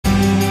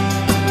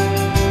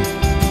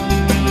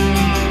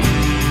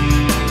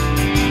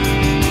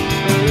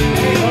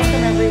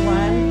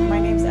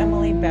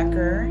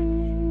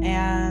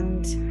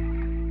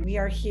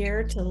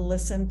here to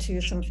listen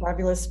to some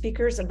fabulous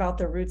speakers about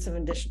the roots of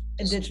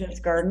Indigenous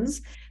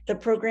gardens. The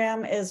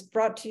program is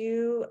brought to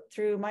you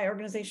through my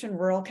organization,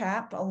 Rural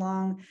CAP,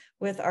 along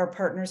with our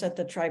partners at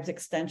the Tribes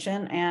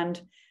Extension. And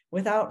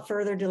without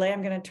further delay,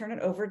 I'm going to turn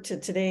it over to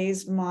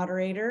today's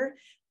moderator,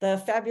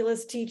 the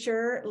fabulous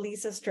teacher,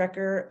 Lisa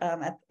Strecker,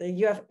 at the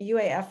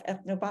UAF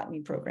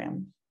Ethnobotany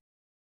program.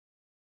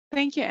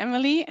 Thank you,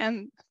 Emily,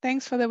 and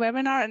thanks for the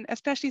webinar, and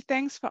especially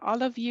thanks for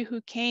all of you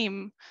who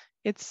came.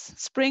 It's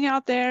spring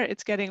out there,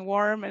 it's getting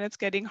warm, and it's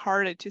getting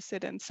harder to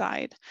sit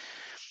inside.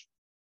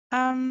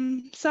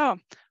 So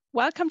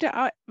welcome to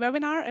our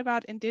webinar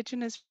about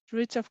Indigenous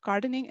roots of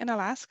gardening in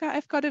Alaska.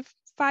 I've got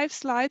 5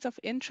 slides of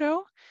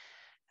intro,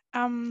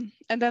 and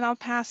then I'll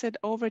pass it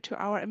over to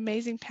our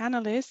amazing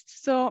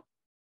panelists.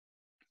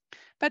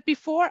 But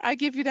before I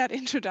give you that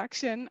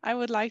introduction, I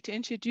would like to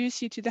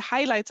introduce you to the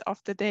highlights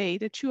of the day,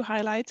 the 2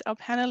 highlights, our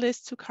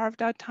panelists who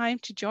carved out time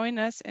to join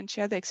us and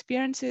share their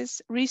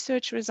experiences,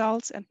 research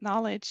results, and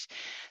knowledge.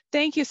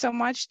 Thank you so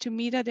much to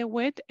Meda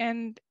DeWitt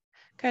and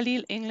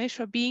Khalil English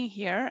for being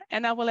here,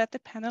 and I will let the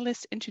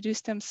panelists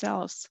introduce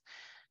themselves.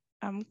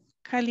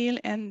 Khalil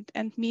and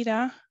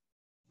Meda,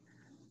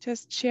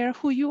 just share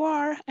who you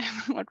are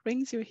and what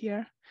brings you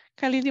here.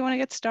 Khalil, you want to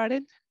get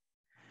started?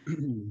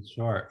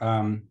 Sure.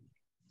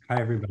 Hi,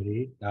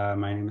 everybody.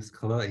 My name is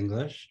Khalil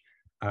English.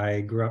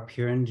 I grew up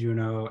here in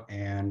Juneau,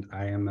 and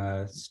I am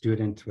a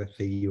student with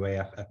the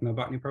UAF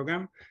Ethnobotany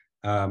program.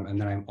 And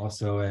then I'm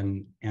also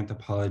an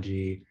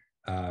anthropology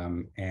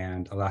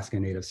and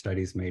Alaska Native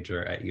Studies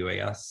major at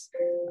UAS.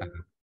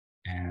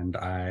 And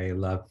I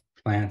love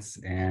plants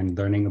and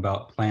learning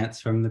about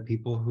plants from the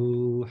people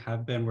who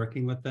have been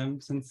working with them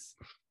since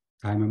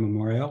time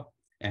immemorial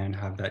and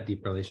have that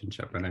deep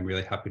relationship. And I'm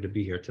really happy to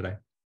be here today.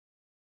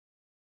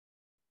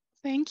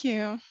 Thank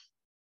you.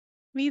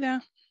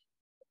 Meda.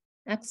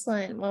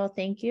 Excellent. Well,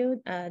 thank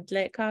you.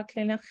 Dleka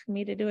klenach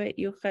Meda DeWitt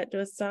yuchat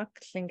dosak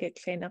Lingít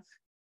klenach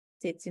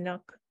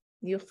titsinok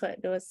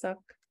yuchat dosak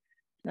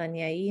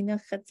nanyaina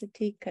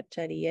chatzati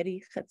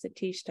kacharieri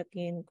chatzati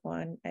shtakin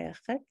kwan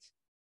ayachat.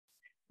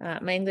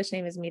 My English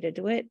name is Meda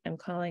DeWitt. I'm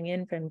calling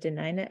in from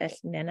Denina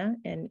Ethnena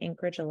in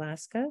Anchorage,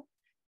 Alaska.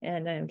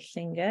 And I'm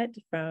Lingít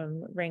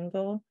from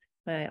Wrangell.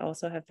 I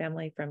also have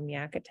family from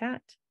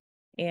Yakutat.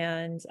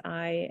 And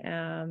I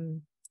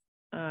am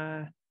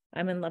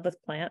I'm in love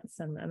with plants.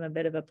 I'm a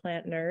bit of a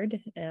plant nerd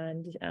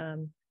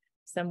and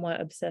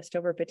somewhat obsessed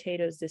over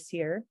potatoes this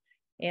year.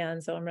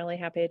 And so I'm really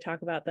happy to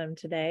talk about them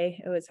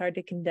today. It was hard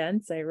to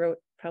condense. I wrote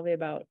probably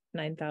about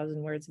 9,000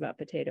 words about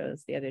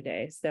potatoes the other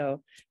day.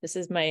 So this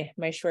is my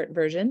short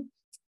version,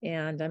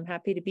 and I'm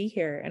happy to be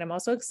here. And I'm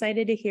also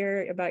excited to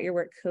hear about your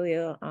work,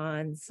 Khalil,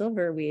 on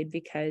silverweed,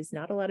 because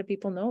not a lot of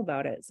people know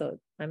about it. So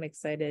I'm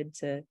excited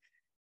to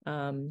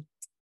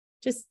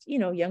just,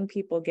 young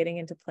people getting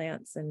into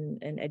plants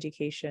and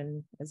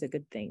education is a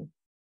good thing.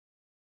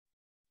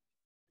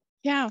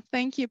 Yeah,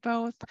 thank you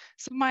both.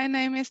 So my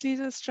name is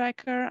Lisa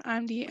Strecker.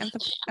 I'm the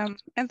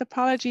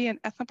anthropology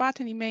and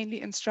ethnobotany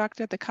mainly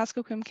instructor at the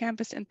Kuskokwim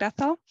campus in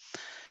Bethel.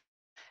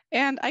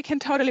 And I can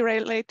totally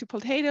relate to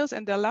potatoes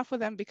and their love for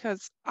them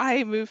because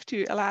I moved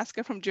to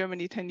Alaska from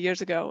Germany 10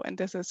 years ago. And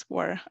this is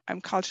where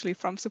I'm culturally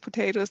from. So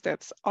potatoes,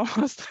 that's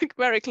almost like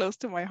very close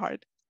to my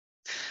heart.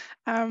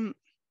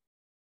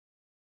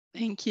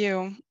 Thank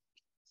you.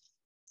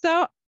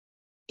 So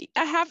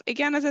I have,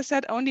 again, as I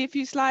said, only a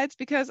few slides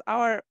because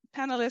our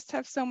panelists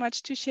have so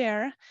much to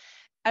share.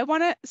 I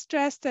want to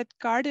stress that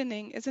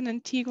gardening is an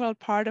integral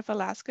part of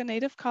Alaska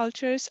Native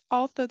cultures,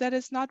 although that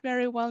is not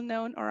very well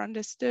known or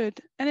understood.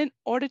 And in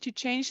order to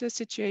change the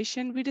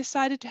situation, we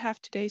decided to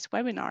have today's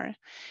webinar.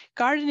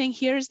 Gardening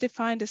here is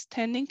defined as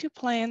tending to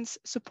plants,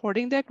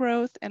 supporting their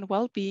growth and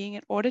well-being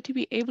in order to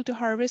be able to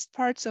harvest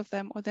parts of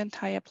them or the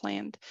entire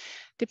plant.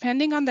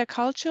 Depending on their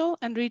cultural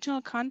and regional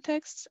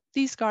contexts,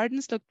 these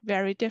gardens look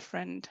very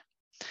different.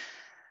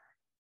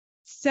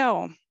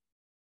 So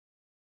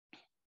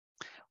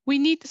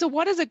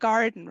what is a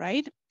garden,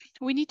 right?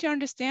 We need to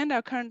understand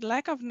our current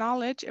lack of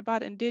knowledge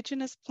about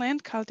indigenous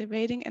plant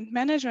cultivating and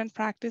management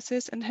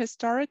practices in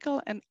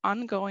historical and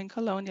ongoing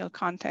colonial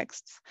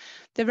contexts.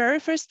 The very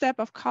first step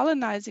of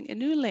colonizing a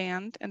new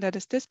land, and that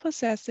is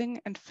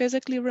dispossessing and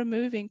physically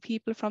removing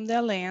people from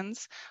their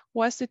lands,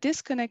 was to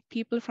disconnect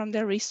people from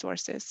their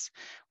resources,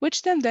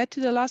 which then led to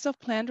the loss of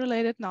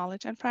plant-related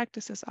knowledge and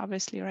practices,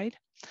 obviously, right?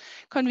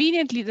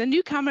 Conveniently, the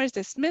newcomers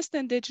dismissed the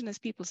indigenous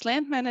people's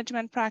land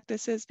management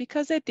practices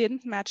because they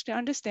didn't match their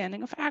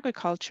understanding of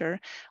agriculture,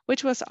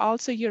 which was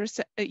also a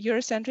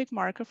Eurocentric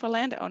marker for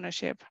land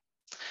ownership.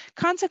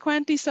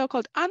 Consequently,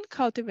 so-called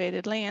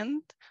uncultivated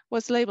land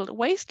was labeled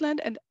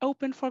wasteland and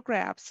open for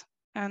grabs.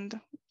 And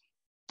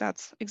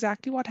that's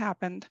exactly what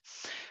happened.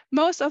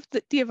 Most of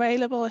the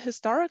available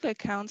historical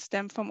accounts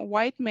stem from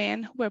white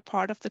men who were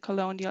part of the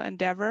colonial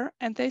endeavor,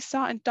 and they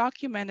saw and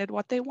documented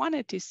what they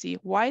wanted to see,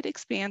 wide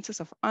expanses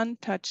of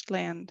untouched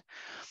land.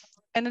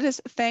 And it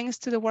is thanks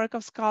to the work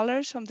of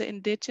scholars from the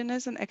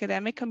indigenous and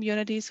academic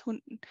communities who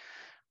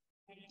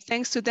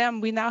thanks to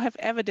them, we now have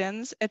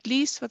evidence, at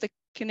least for the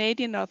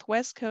Canadian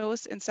Northwest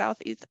Coast and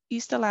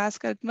Southeast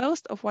Alaska, that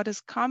most of what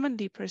is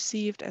commonly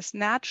perceived as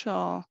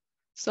natural,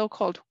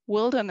 so-called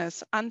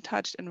wilderness,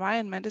 untouched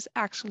environment is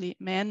actually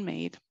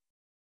man-made.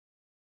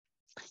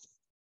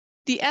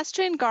 The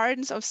estuarine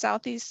gardens of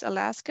Southeast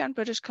Alaska and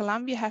British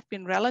Columbia have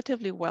been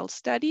relatively well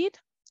studied,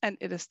 and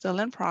it is still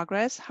in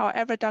progress.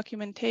 However,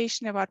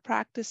 documentation about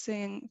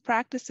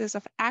practices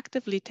of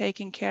actively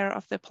taking care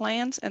of the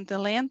plants and the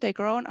land they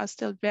grow on are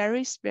still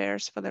very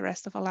sparse for the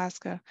rest of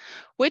Alaska,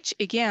 which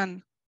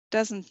again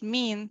doesn't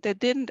mean they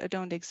didn't or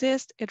don't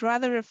exist. It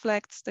rather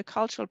reflects the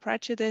cultural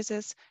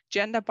prejudices,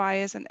 gender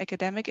bias, and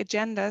academic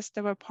agendas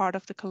that were part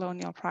of the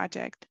colonial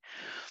project.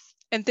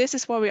 And this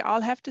is where we all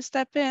have to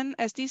step in,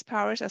 as these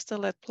powers are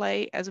still at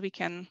play, as we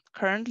can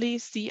currently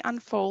see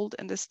unfold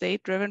in the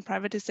state-driven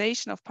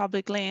privatization of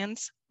public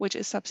lands, which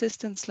is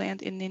subsistence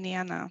land in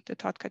Niniana, the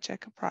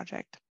Totkacheka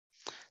project.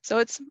 So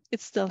it's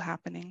still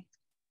happening.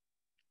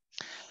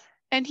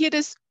 And here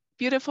this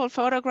beautiful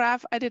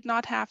photograph, I did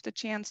not have the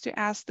chance to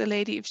ask the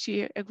lady if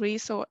she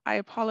agrees, so I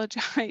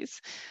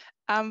apologize.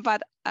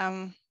 But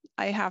I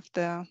have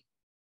the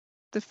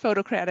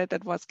photo credit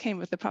that came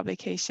with the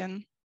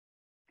publication.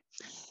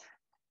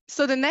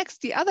 So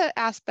the other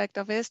aspect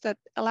of it is that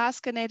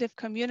Alaska Native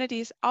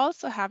communities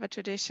also have a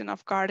tradition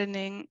of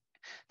gardening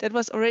that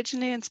was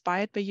originally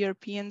inspired by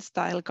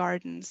European-style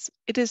gardens.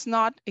 It is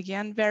not,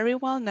 again, very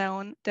well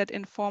known that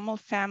informal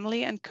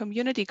family and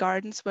community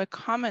gardens were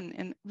common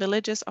in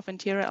villages of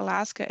interior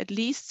Alaska, at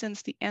least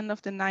since the end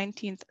of the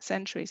 19th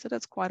century, so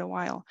that's quite a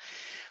while.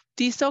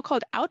 These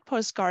so-called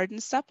outpost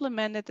gardens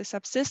supplemented the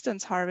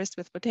subsistence harvest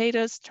with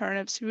potatoes,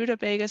 turnips,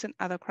 rutabagas, and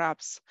other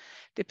crops.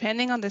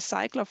 Depending on the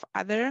cycle of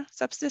other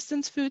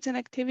subsistence foods and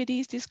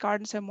activities, these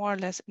gardens are more or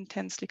less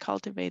intensely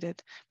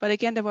cultivated. But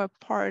again, they were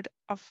part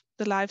of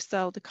the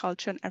lifestyle, the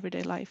culture, and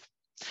everyday life.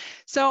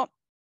 So,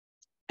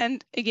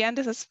 and again,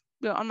 this is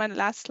on my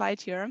last slide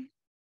here.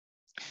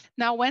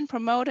 Now, when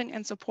promoting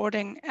and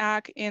supporting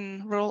ag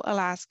in rural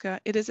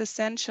Alaska, it is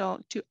essential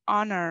to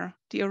honor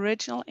the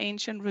original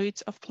ancient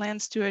roots of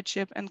plant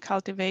stewardship and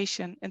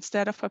cultivation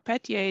instead of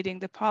perpetuating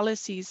the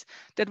policies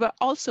that were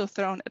also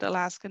thrown at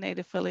Alaska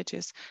Native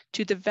villages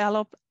to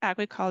develop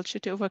agriculture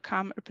to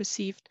overcome a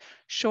perceived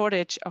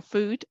shortage of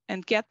food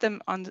and get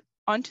them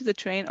onto the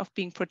train of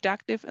being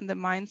productive in the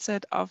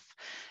mindset of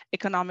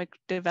economic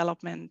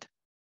development,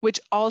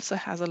 which also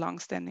has a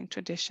long-standing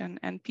tradition,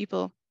 and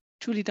people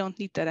truly don't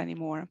need that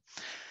anymore.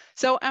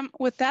 So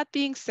with that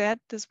being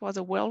said, this was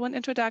a whirlwind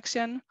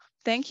introduction.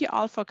 Thank you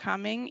all for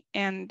coming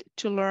and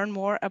to learn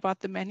more about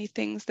the many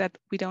things that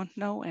we don't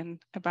know and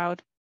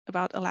about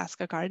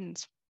Alaska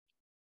gardens.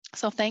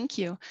 So thank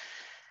you.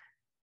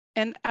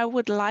 And I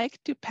would like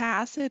to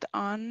pass it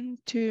on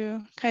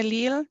to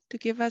Khalil to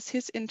give us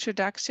his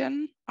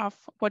introduction of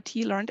what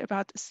he learned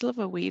about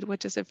silverweed,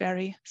 which is a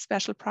very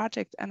special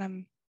project. And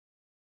I'm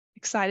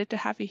excited to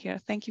have you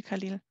here. Thank you,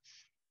 Khalil.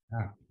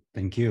 Yeah.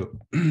 Thank you.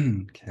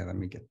 Okay, let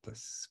me get the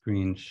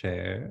screen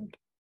shared.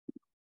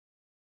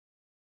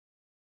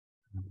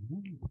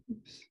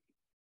 Oops.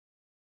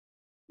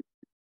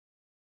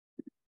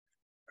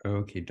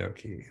 Okie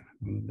dokie.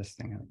 Move this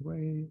thing out of the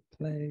way,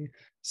 play.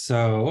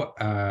 So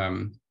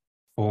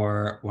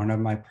for one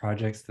of my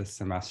projects this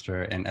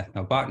semester in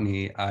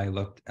ethnobotany, I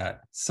looked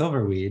at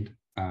silverweed,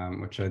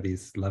 which are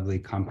these lovely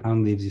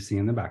compound leaves you see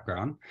in the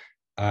background.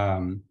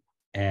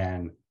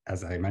 And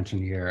as I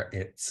mentioned here,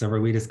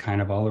 silverweed is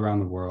kind of all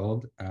around the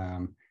world.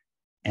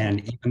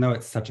 And even though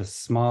it's such a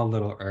small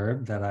little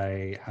herb that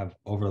I have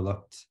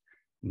overlooked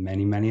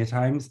many, many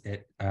times,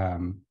 it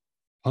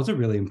holds a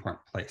really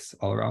important place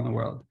all around the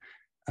world.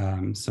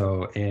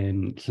 So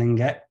in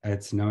Lingít,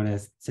 it's known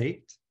as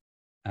tsait.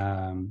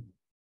 And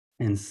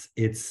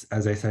it's,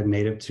 as I said,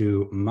 native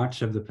to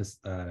much of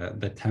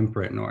the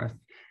temperate north.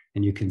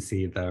 And you can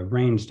see the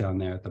range down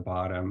there at the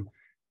bottom.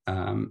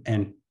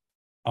 And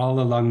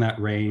all along that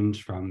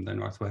range from the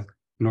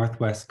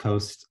northwest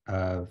coast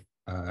of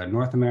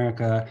North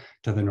America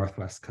to the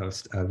northwest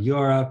coast of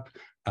Europe,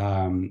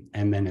 and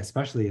then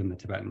especially in the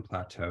Tibetan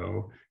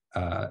Plateau,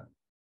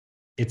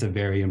 it's a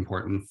very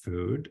important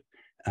food.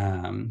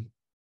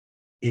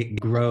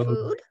 It grows.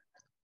 Food?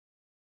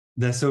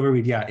 The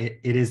silverweed, yeah,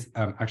 it is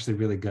actually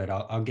really good.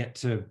 I'll get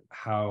to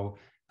how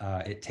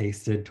it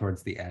tasted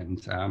towards the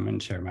end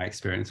and share my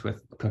experience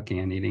with cooking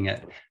and eating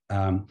it.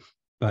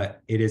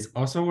 But it is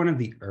also one of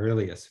the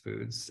earliest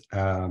foods,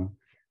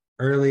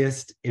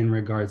 earliest in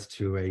regards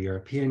to a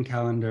European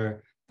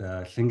calendar.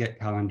 The Lingít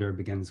calendar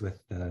begins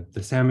with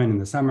the salmon in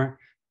the summer.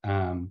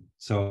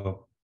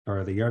 So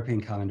for the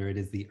European calendar, it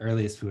is the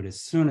earliest food.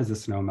 As soon as the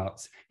snow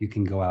melts, you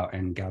can go out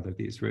and gather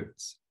these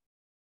roots.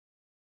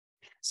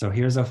 So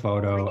here's a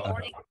photo of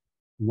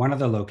one of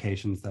the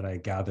locations that I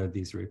gathered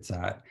these roots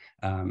at.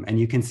 And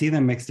you can see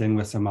them mixed in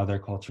with some other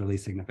culturally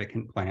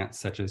significant plants,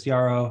 such as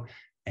yarrow,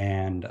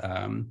 and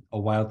a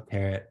wild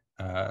carrot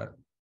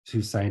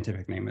whose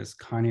scientific name is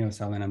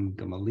Carneoselinum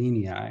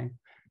gamelinii.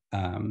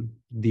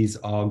 These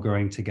all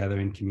growing together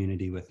in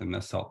community within the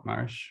salt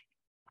marsh.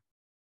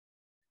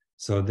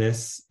 So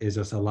this is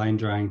just a line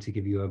drawing to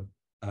give you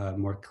a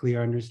more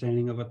clear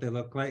understanding of what they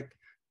look like.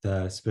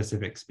 The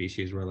specific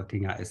species we're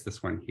looking at is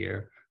this one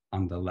here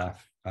on the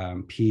left,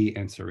 P.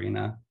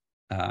 anserina,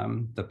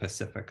 the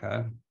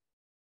Pacifica.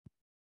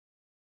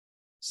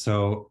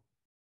 So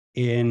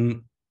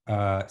in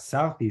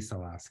Southeast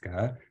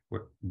Alaska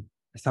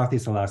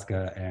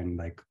and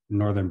like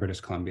northern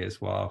British Columbia as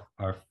well,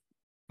 our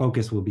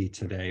focus will be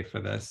today for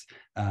this.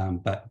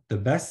 But the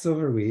best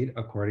silverweed,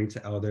 according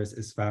to elders,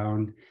 is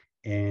found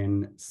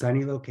in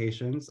sunny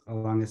locations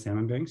along the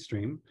salmon-bearing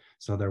stream.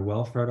 So they're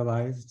well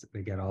fertilized,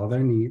 they get all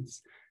their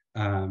needs,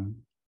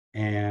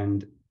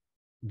 and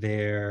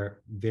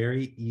they're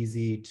very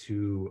easy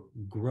to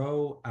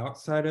grow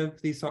outside of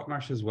the salt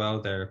marsh as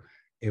well. They're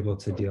able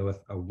to deal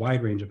with a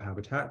wide range of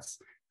habitats.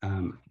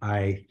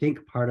 I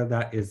think part of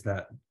that is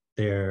that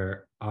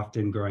they're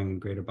often growing in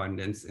great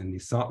abundance in the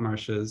salt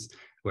marshes,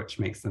 which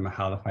makes them a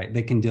halophyte.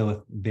 They can deal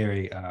with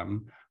very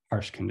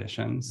harsh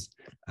conditions.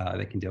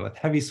 They can deal with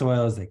heavy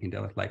soils, they can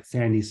deal with light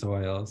sandy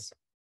soils.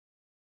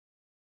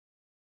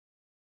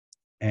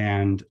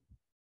 And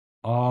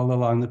all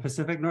along the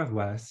Pacific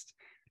Northwest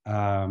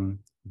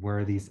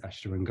were these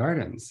estuarine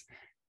gardens.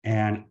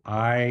 And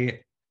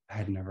I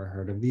had never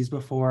heard of these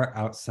before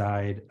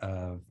outside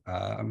of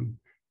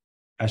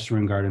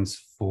estuarine gardens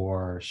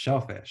for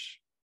shellfish.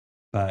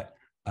 But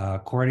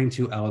according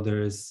to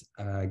elders,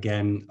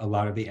 again, a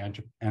lot of the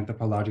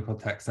anthropological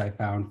texts I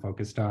found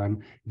focused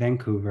on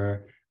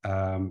Vancouver,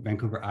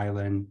 Vancouver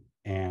Island,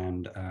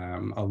 and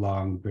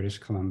along British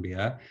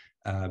Columbia.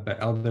 But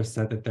elders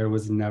said that there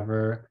was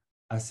never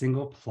a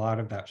single plot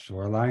of that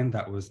shoreline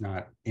that was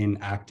not in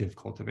active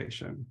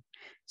cultivation.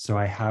 So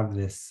I have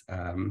this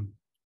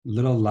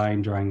little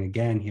line drawing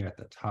again here at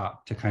the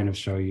top to kind of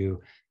show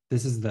you,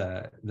 this is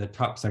the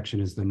top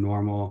section is the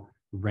normal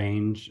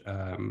range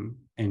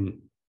and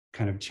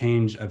kind of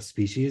change of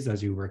species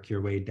as you work your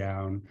way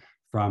down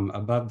from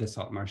above the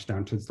salt marsh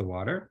down towards the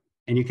water.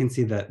 And you can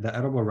see that the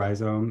edible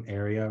rhizome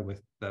area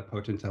with the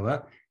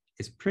potentilla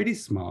is pretty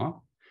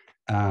small.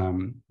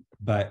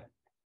 But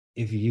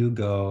if you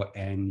go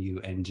and you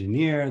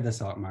engineer the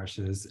salt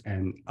marshes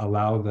and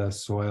allow the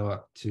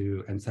soil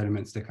and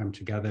sediments to come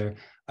together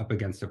up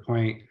against a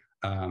point,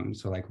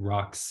 so like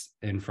rocks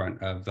in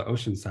front of the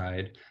ocean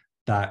side,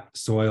 that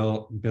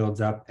soil builds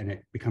up and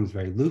it becomes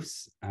very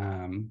loose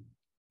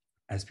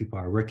as people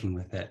are working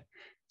with it.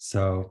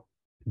 So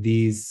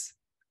these,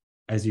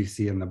 as you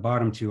see in the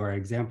bottom two, are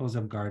examples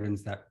of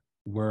gardens that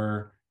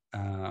were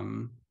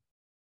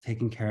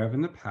taken care of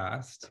in the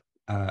past.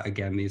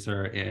 Again, these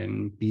are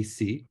in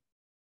BC.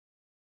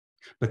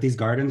 But these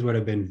gardens would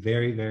have been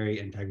very, very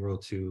integral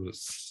to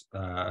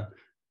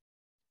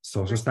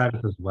social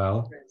status as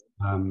well.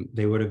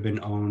 They would have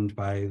been owned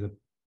by the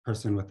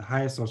person with the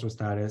highest social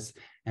status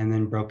and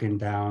then broken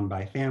down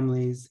by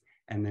families.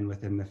 And then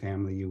within the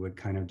family, you would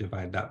kind of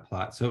divide that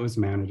plot. So it was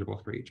manageable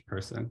for each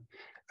person.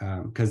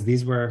 Because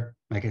these were,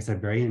 like I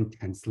said, very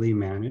intensely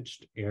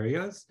managed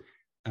areas.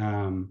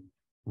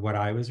 What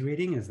I was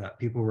reading is that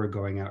people were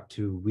going out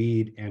to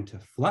weed and to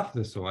fluff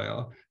the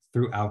soil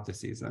throughout the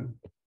season.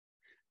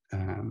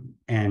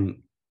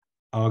 And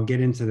I'll get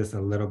into this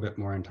a little bit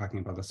more in talking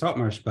about the salt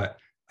marsh, but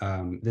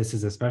this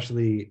is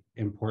especially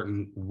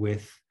important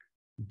with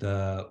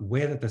the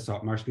way that the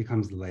salt marsh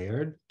becomes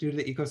layered due to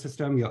the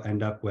ecosystem. You'll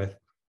end up with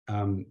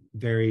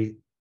very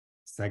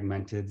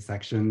segmented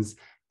sections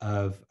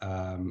of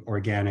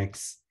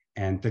organics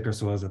and thicker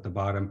soils at the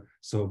bottom.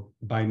 So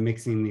by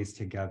mixing these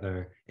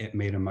together, it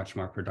made a much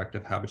more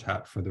productive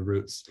habitat for the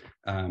roots,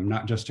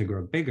 not just to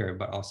grow bigger,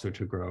 but also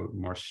to grow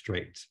more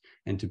straight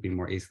and to be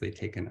more easily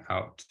taken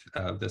out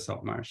of the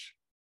salt marsh.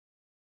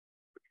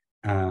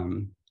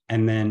 And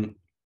then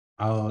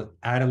I'll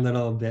add a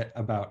little bit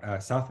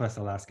about Southwest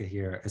Alaska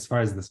here. As far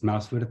as this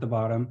mouse food at the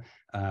bottom,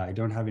 I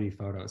don't have any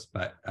photos,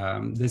 but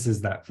this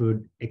is that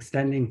food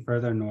extending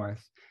further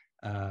north.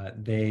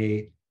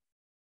 They,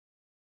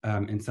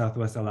 in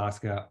Southwest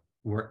Alaska,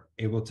 were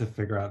able to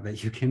figure out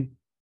that you can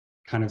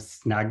kind of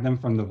snag them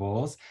from the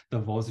voles. The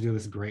voles do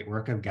this great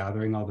work of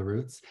gathering all the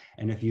roots.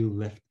 And if you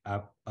lift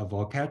up a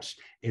vole catch,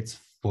 it's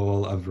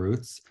full of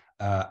roots.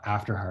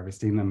 After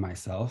harvesting them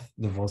myself,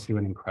 the voles do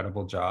an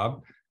incredible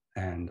job.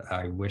 And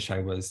I wish I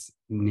was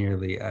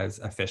nearly as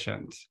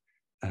efficient.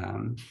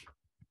 And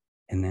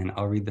then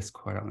I'll read this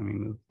quote out. Let me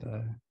move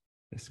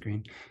the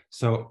screen.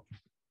 So,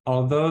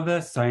 although the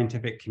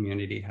scientific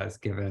community has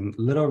given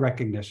little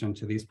recognition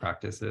to these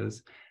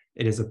practices,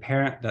 it is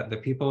apparent that the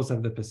peoples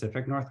of the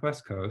Pacific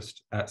Northwest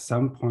coast, at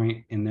some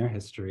point in their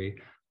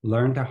history,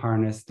 learned to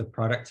harness the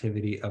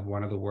productivity of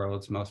one of the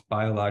world's most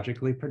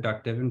biologically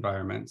productive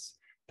environments,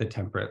 the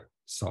temperate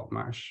salt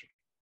marsh.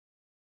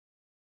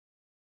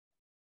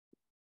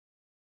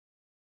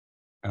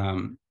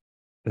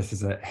 This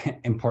is an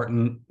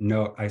important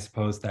note, I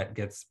suppose, that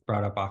gets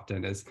brought up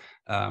often is,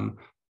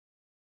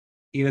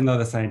 even though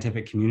the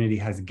scientific community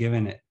has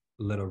given it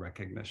little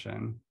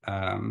recognition,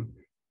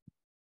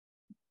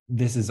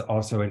 this is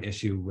also an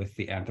issue with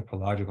the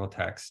anthropological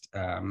text.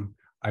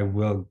 I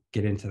will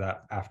get into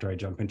that after I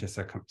jump into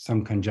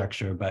some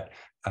conjecture, but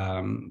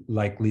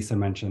like Lisa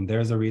mentioned,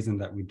 there's a reason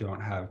that we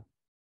don't have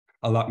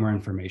a lot more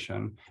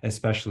information,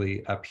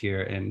 especially up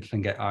here in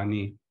Lingít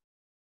Ani.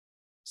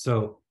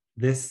 So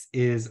this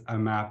is a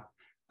map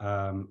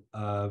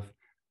of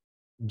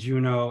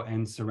Juneau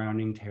and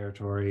surrounding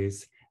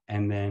territories.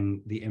 And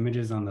then the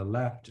images on the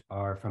left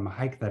are from a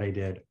hike that I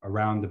did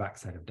around the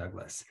backside of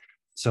Douglas.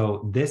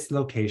 So this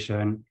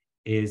location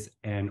is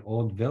an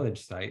old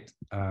village site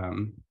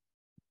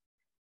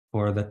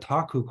for the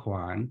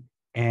Takuquan.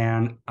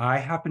 And I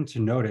happened to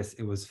notice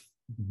it was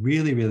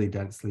really, really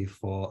densely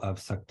full of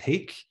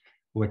sakteik,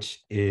 which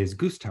is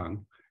goose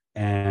tongue,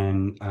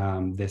 and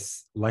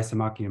this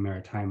Lysomachia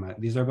maritima.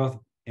 These are both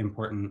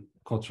important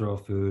cultural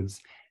foods,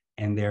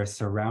 and they're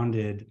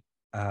surrounded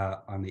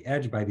on the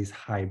edge by these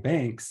high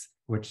banks,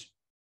 which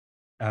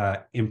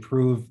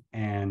improve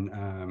and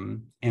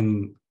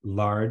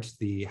enlarge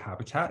the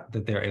habitat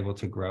that they're able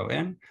to grow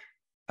in.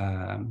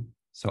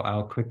 So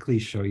I'll quickly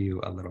show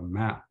you a little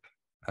map.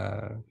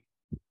 Let's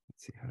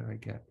see, how do I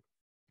get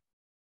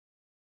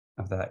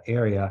of that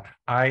area?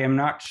 I am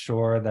not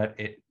sure that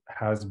it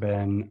has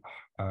been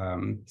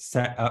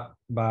set up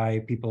by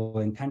people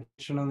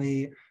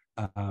intentionally,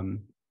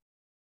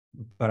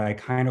 but I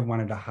kind of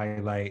wanted to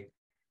highlight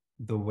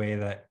the way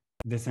that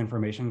this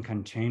information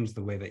can change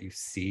the way that you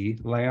see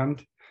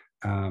land,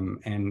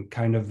 and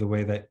kind of the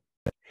way that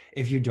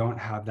if you don't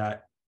have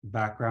that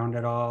background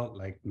at all,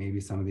 like maybe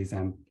some of these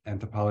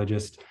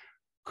anthropologists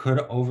could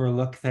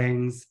overlook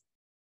things.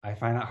 I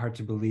find that hard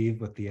to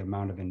believe with the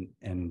amount of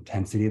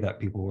intensity that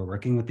people were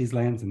working with these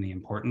lands and the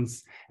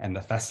importance and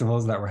the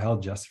festivals that were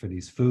held just for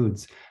these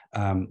foods.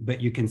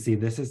 But you can see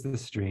this is the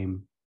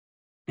stream,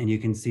 and you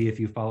can see if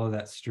you follow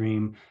that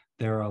stream,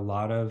 there are a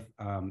lot of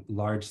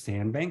large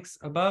sandbanks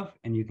above,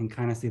 and you can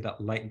kind of see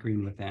that light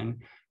green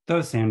within.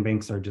 Those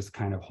sandbanks are just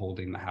kind of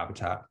holding the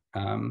habitat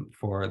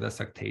for the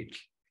sakteik.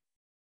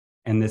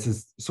 And this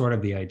is sort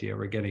of the idea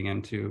we're getting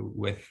into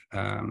with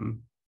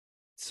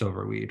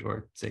silverweed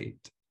or zait.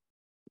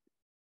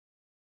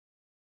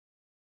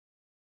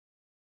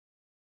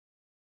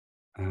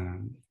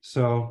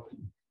 So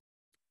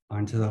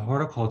onto the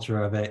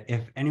horticulture of it.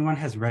 If anyone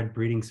has read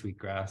Breeding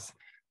Sweetgrass,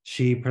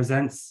 she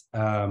presents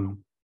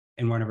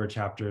in one of her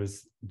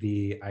chapters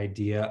the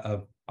idea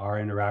of our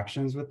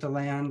interactions with the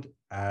land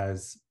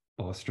as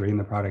bolstering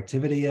the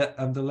productivity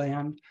of the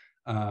land,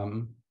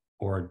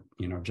 or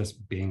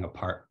just being a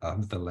part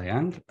of the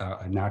land,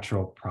 a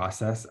natural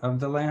process of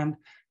the land,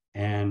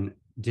 and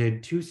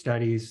did 2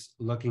 studies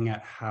looking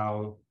at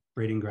how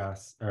breeding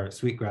grass or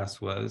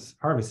sweetgrass was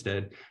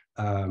harvested.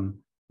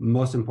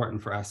 Most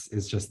important for us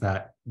is just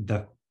that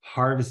the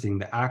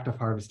act of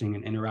harvesting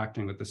and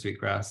interacting with the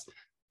sweetgrass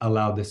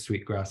allowed the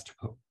sweetgrass to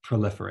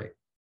proliferate.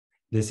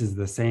 This is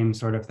the same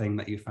sort of thing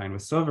that you find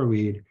with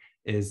silverweed,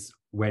 is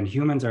when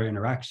humans are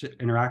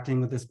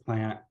interacting with this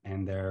plant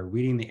and they're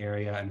weeding the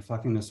area and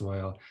fluffing the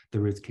soil, the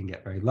roots can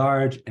get very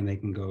large and they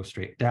can go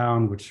straight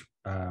down, which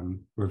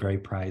were very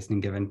prized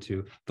and given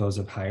to those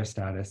of higher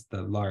status,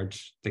 the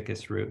large,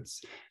 thickest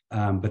roots.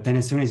 But then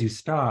as soon as you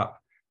stop,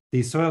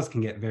 these soils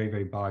can get very,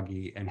 very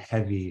boggy and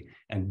heavy.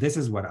 And this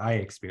is what I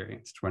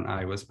experienced when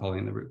I was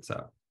pulling the roots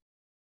up.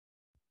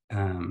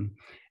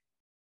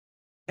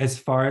 As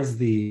far as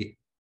the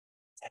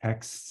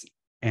texts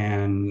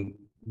and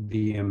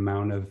the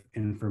amount of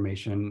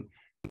information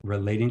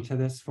relating to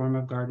this form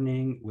of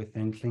gardening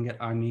within Lingít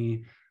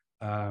Ani,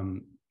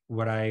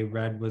 what I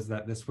read was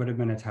that this would have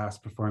been a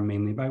task performed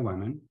mainly by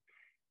women.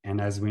 And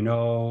as we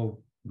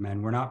know,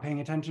 men were not paying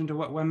attention to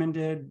what women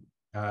did,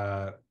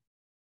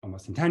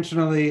 almost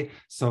intentionally.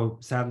 So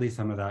sadly,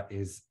 some of that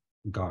is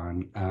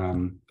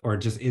gone, or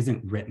just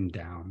isn't written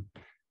down.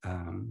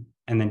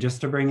 And then just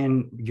to bring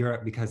in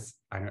Europe, because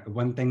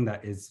one thing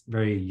that is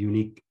very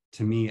unique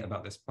to me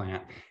about this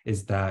plant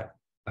is that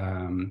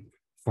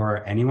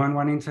for anyone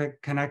wanting to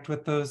connect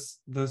with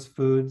those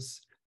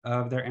foods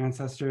of their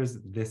ancestors,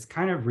 this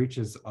kind of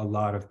reaches a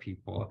lot of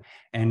people.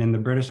 And in the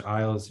British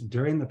Isles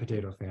during the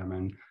potato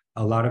famine,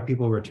 a lot of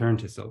people returned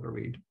to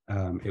silverweed.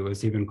 It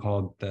was even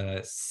called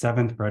the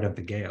 7th bread of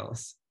the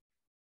Gaels.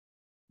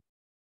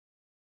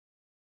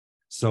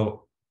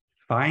 So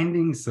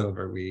finding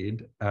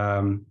silverweed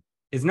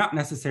is not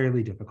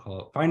necessarily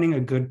difficult. Finding a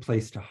good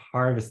place to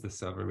harvest the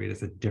silverweed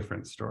is a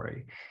different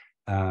story.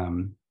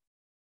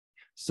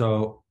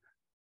 So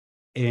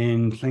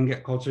in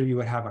Tlingit culture, you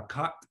would have a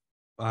cut.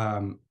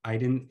 I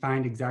didn't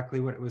find exactly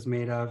what it was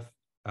made of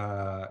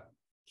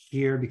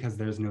here because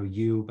there's no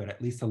yew, but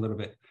at least a little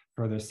bit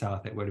further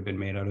south, it would have been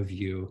made out of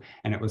yew.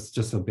 And it was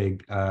just a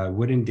big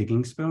wooden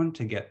digging spoon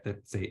to get the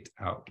zait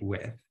out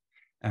with.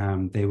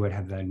 They would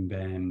have then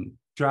been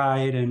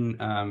dried and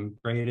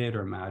braided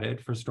or matted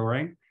for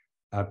storing.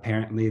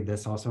 Apparently,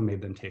 this also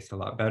made them taste a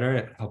lot better.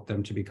 It helped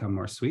them to become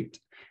more sweet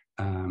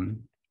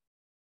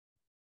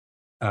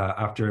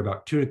after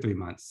about 2 to 3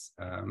 months.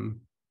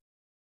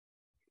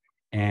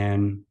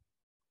 And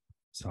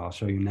so I'll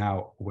show you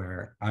now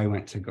where I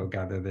went to go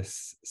gather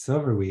this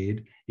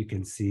silverweed. You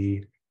can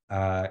see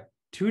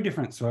two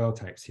different soil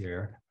types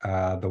here.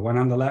 The one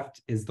on the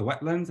left is the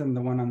wetlands, and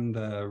the one on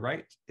the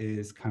right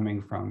is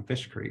coming from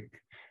Fish Creek,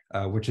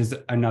 which is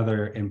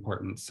another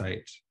important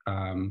site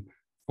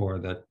for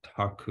the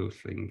Taku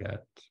Lingít.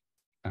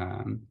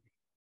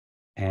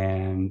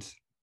 And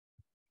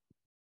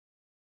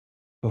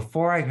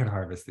before I could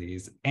harvest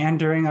these, and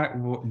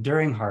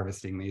during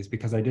harvesting these,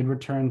 because I did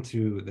return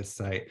to this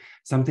site,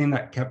 something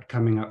that kept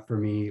coming up for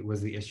me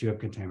was the issue of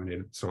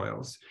contaminated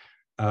soils.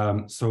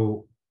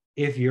 So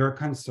if you're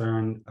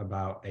concerned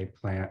about a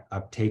plant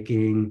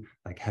uptaking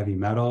like heavy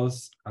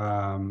metals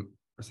or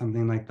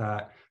something like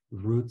that,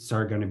 roots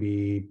are going to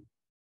be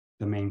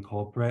the main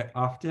culprit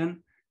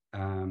often.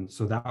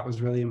 So that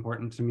was really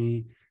important to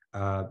me.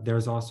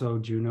 There's also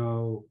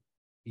Juneau,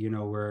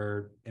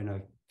 we're in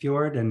a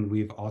fjord and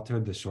we've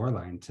altered the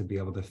shoreline to be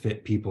able to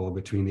fit people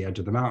between the edge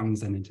of the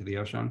mountains and into the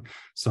ocean.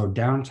 So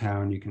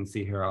downtown, you can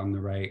see here on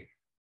the right,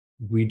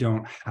 we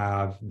don't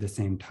have the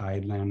same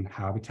tideland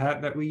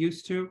habitat that we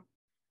used to.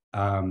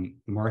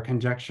 More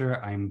conjecture,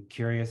 I'm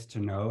curious to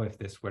know if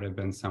this would have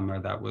been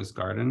somewhere that was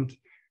gardened.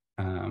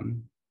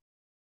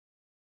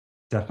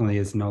 Definitely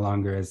is no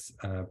longer as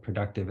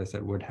productive as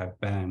it would have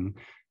been.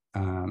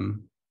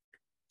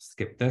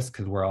 Skip this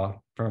because we're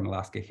all from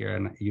Alaska here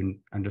and you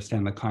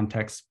understand the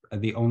context.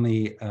 The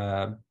only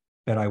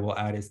bit I will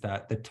add is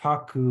that the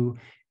Taku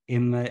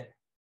Inlet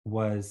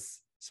was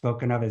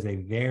spoken of as a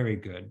very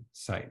good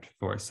site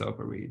for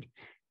silverweed.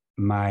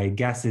 My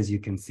guess is you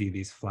can see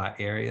these flat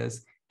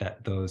areas,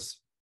 that those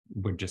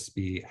would just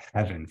be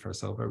heaven for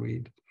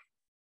silverweed.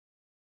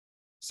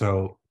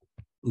 So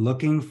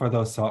looking for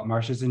those salt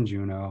marshes in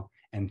Juneau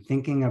and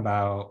thinking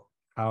about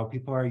how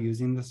people are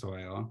using the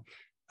soil,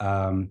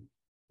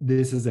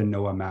 this is a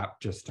NOAA map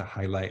just to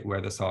highlight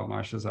where the salt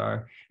marshes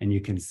are. And you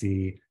can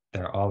see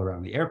they're all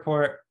around the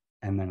airport.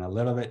 And then a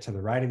little bit to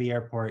the right of the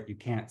airport, you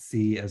can't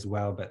see as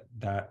well, but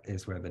that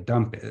is where the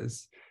dump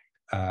is.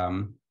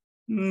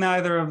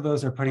 Neither of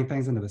those are putting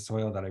things into the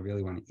soil that I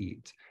really want to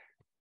eat.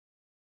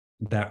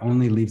 That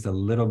only leaves a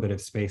little bit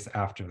of space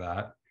after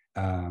that.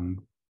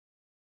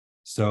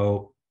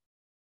 So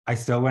I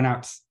still went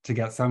out to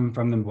get some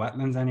from the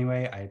wetlands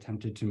anyway. I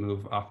attempted to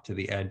move off to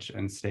the edge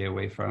and stay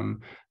away from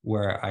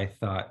where I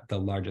thought the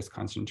largest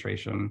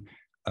concentration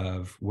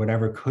of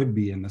whatever could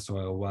be in the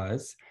soil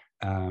was.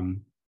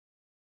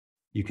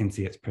 You can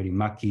see it's pretty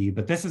mucky,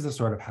 but this is the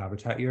sort of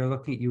habitat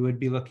you would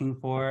be looking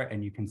for.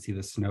 And you can see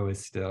the snow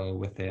is still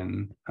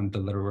within the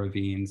little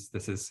ravines.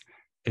 This is,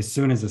 as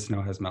soon as the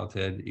snow has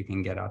melted, you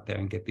can get out there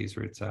and get these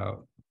roots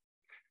out.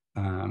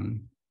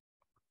 And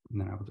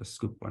then I will just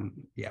scoop one.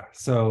 Yeah,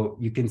 so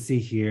you can see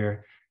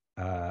here,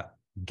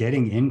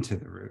 getting into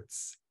the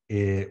roots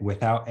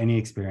without any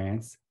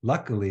experience.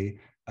 Luckily,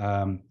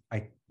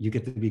 you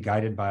get to be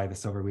guided by the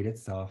silverweed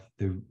itself.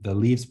 The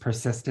leaves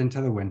persist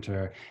into the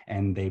winter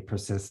and they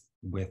persist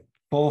with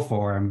full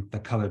form. The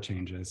color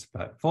changes,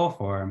 but full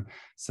form.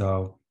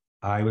 So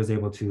I was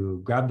able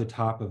to grab the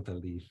top of the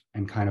leaf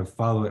and kind of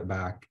follow it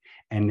back.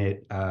 And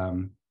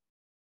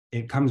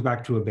it comes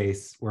back to a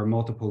base where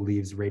multiple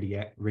leaves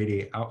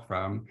radiate out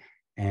from.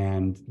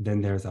 And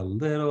then there's a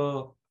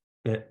little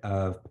bit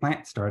of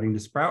plant starting to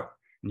sprout.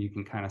 And you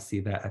can kind of see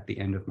that at the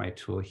end of my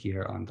tool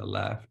here on the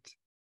left.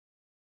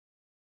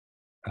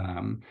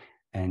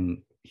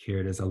 And here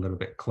it is a little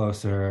bit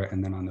closer.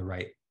 And then on the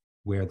right,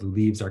 where the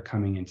leaves are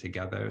coming in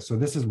together. So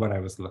this is what I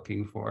was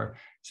looking for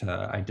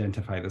to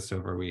identify the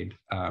silverweed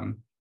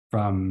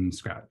from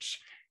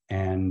scratch.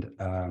 And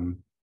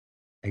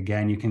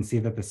again, you can see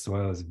that the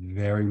soil is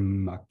very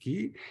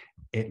mucky.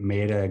 It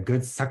made a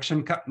good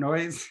suction cup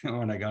noise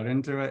when I got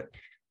into it.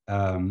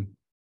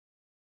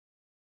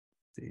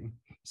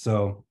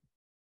 So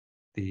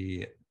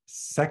the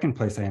second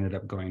place I ended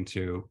up going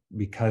to,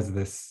 because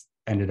this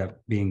ended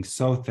up being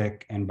so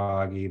thick and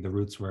boggy, the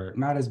roots were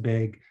not as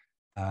big.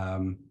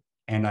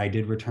 And I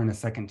did return a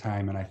second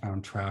time and I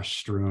found trash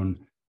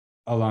strewn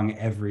along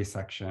every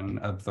section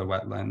of the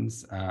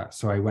wetlands.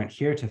 So I went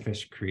here to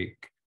Fish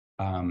Creek,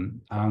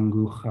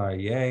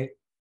 Anguchaye,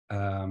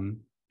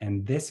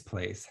 and this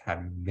place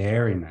had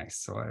very nice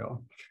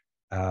soil.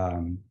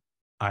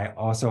 I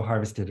also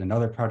harvested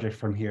another project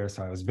from here,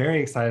 so I was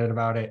very excited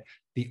about it.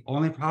 The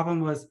only problem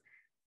was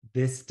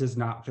this does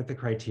not fit the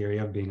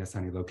criteria of being a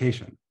sunny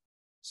location.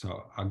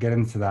 So I'll get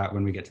into that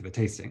when we get to the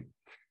tasting.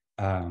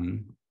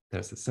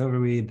 There's the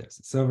silverweed, there's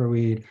the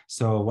silverweed.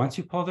 So once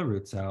you pull the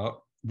roots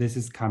out, this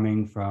is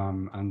coming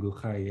from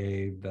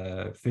Anguchaye,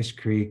 the Fish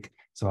Creek.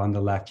 So on the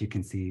left, you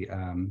can see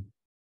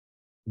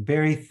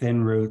very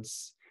thin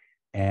roots,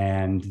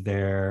 and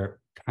they're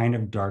kind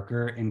of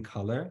darker in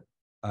color.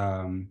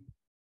 Let's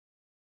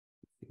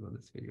see, will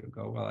this video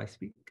go while I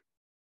speak?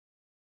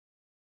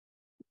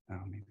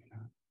 Oh, maybe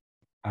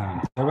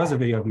not. There was a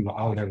video of me.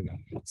 Oh, there we go.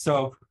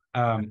 So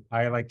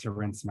I like to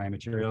rinse my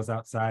materials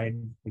outside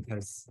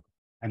because,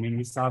 I mean,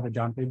 you saw the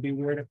dump. It'd be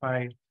weird if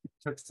I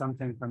took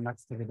something from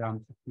next to the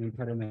dump and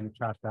put it in a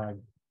trash bag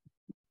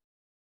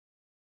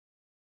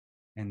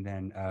and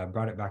then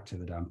brought it back to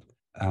the dump.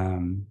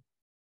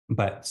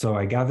 But so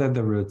I gathered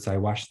the roots, I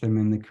washed them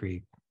in the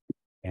creek,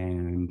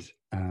 And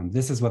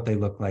this is what they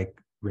look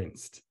like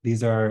rinsed.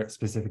 These are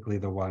specifically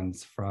the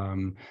ones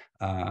from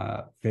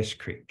Fish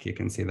Creek. You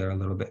can see they're a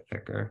little bit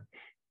thicker.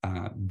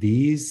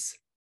 These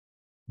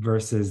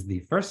versus the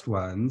first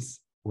ones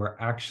were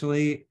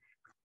actually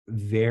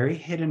very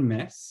hit and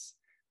miss.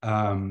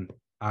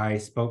 I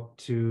spoke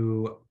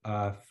to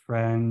a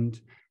friend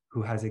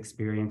who has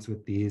experience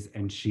with these,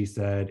 and she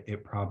said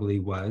it probably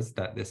was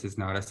that this is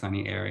not a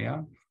sunny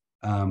area.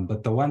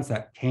 But the ones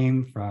that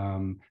came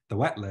from the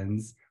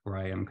wetlands, where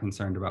I am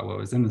concerned about what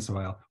was in the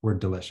soil, were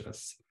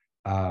delicious.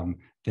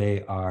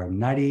 They are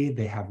nutty.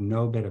 They have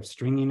no bit of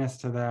stringiness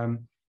to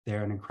them.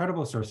 They're an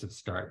incredible source of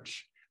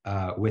starch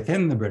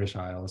within the British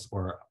Isles,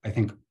 or I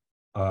think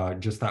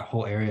just that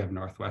whole area of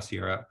Northwest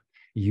Europe.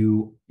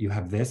 You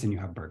have this and you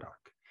have burdock.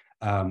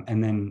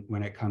 And then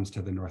when it comes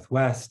to the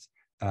Northwest,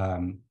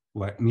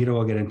 what Meda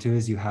will get into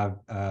is you have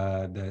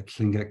the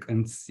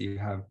Lingít, you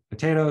have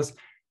potatoes,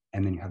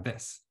 and then you have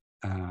this.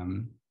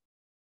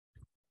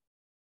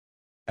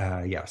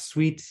 Yeah,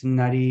 sweet,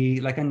 nutty,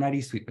 like a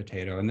nutty sweet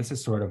potato. And this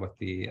is sort of what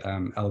the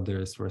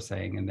elders were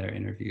saying in their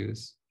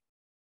interviews.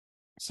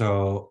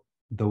 So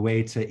the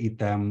way to eat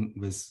them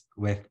was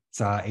with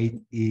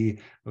tsa'i,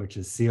 which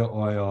is seal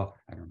oil.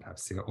 I don't have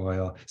seal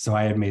oil. So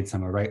I had made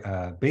some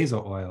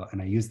basil oil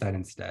and I used that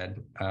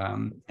instead.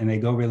 And they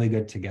go really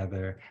good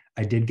together.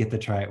 I did get to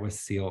try it with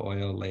seal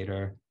oil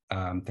later,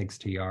 thanks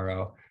to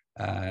Yaro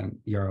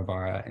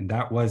Vara, and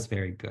that was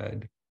very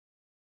good.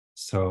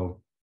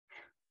 So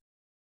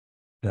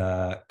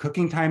the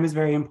cooking time is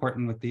very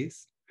important with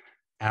these.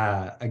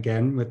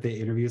 Again, with the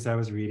interviews I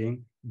was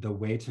reading, the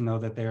way to know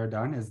that they are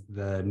done is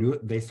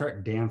they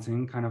start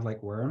dancing kind of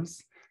like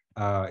worms.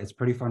 It's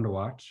pretty fun to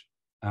watch.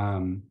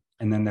 And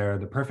then they're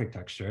the perfect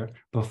texture.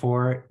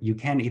 Before, you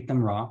can eat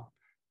them raw.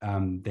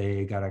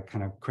 They got a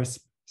kind of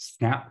crisp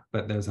snap,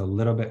 but there's a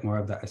little bit more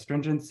of that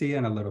astringency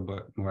and a little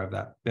bit more of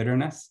that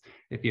bitterness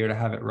if you were to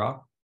have it raw.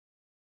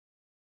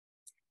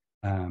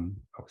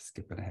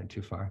 Skipping ahead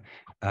too far.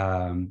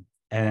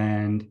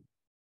 And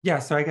yeah,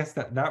 so I guess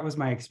that was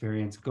my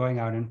experience going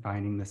out and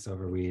finding the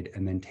silverweed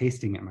and then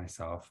tasting it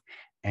myself.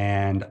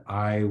 And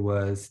I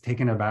was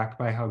taken aback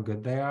by how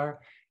good they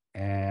are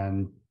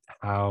and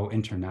how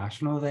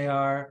international they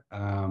are.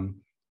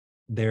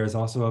 There's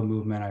also a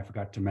movement I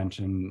forgot to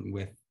mention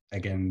with,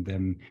 again,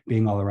 them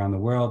being all around the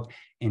world.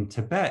 In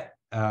Tibet,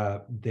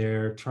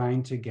 they're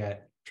trying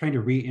to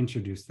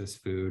reintroduce this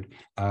food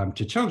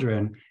to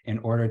children in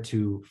order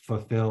to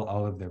fulfill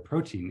all of their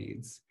protein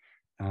needs.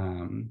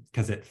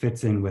 Because it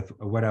fits in with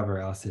whatever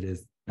else it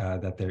is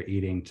that they're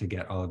eating to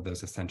get all of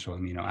those essential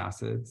amino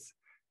acids.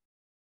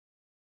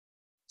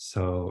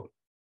 So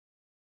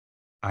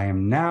I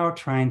am now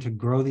trying to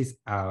grow these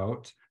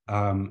out.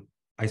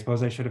 I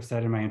suppose I should have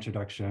said in my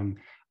introduction,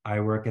 I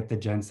work at the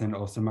Jensen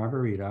Olsen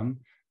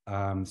Arboretum.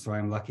 So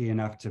I'm lucky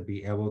enough to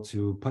be able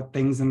to put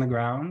things in the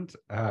ground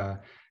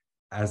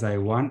as I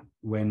want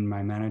when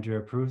my manager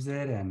approves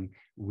it. And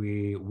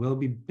we will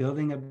be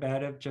building a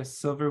bed of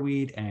just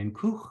silverweed and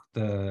kuch,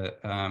 the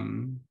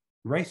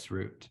rice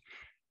root.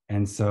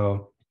 And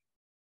so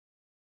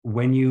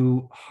when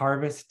you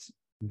harvest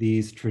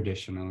these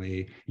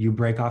traditionally, you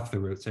break off the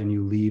roots and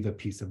you leave a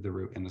piece of the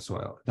root in the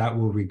soil. That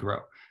will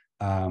regrow.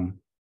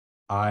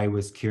 I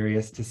was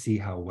curious to see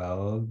how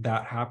well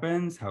that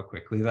happens, how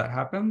quickly that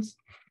happens.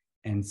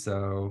 And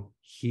so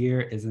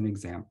here is an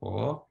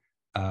example.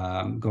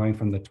 Going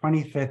from the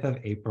 25th of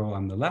April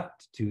on the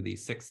left to the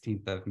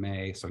 16th of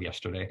May, so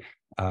yesterday,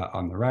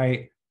 on the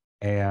right.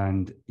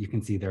 And you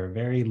can see there are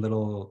very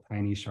little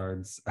tiny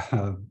shards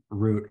of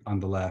root on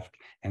the left,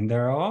 and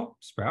they're all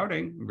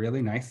sprouting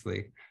really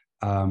nicely.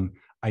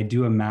 I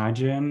do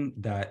imagine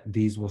that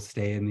these will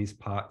stay in these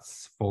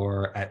pots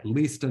for at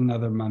least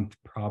another month,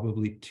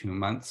 probably 2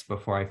 months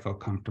before I feel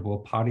comfortable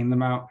potting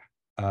them out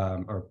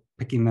or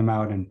picking them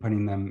out and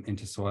putting them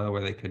into soil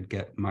where they could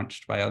get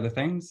munched by other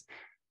things.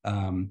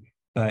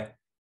 But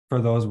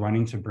for those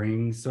wanting to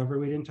bring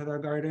silverweed into their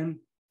garden,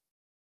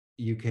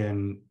 you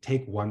can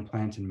take one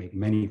plant and make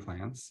many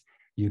plants.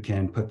 You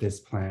can put this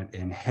plant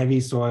in heavy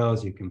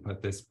soils. You can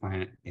put this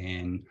plant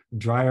in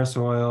drier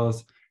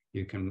soils.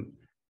 You can,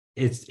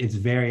 it's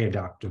very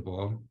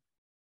adaptable.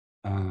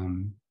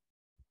 And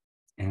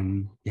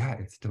yeah,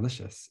 it's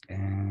delicious.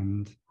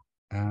 And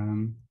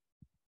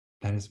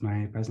that is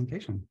my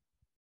presentation.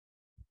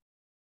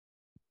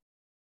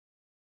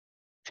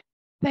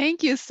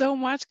 Thank you so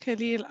much,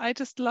 Khalil. I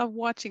just love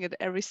watching it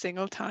every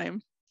single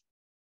time.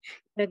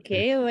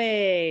 Okay,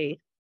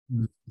 away.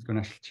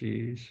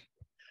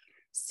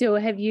 So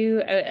have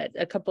you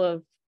a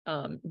couple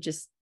of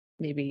just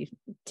maybe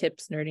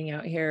tips nerding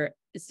out here.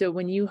 So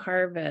when you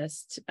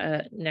harvest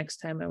next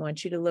time, I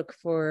want you to look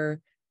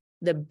for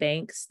the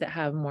banks that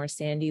have more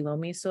sandy,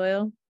 loamy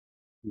soil,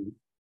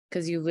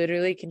 because you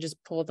literally can just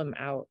pull them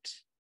out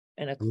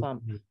in a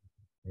clump.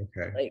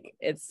 Okay. Like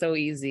it's so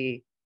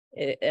easy.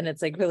 And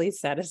it's like really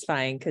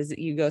satisfying because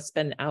you go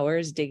spend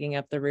hours digging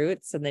up the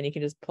roots and then you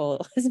can just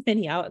pull as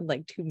many out in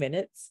like 2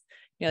 minutes.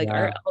 You're like,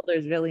 our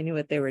elders really knew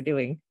what they were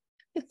doing.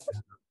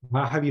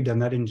 Have you done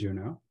that in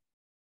Juneau?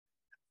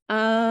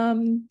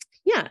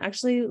 Yeah,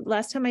 actually,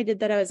 last time I did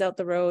that, I was out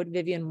the road.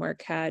 Vivian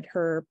Work had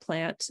her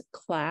plant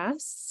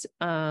class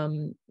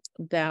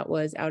that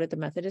was out at the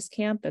Methodist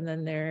camp. And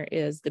then there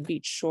is the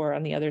beach shore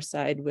on the other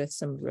side with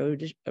some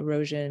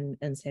erosion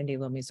and sandy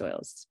loamy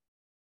soils.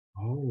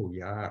 Oh,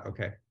 yeah.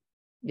 Okay.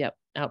 Yep,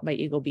 out by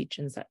Eagle Beach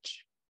and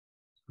such.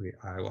 Sweet.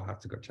 I will have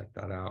to go check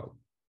that out.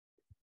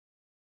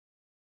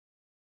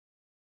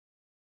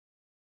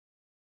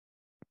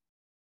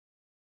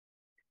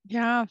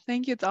 Yeah,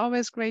 thank you. It's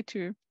always great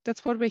to,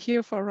 that's what we're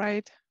here for,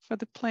 right? For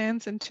the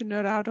plants and to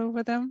nerd out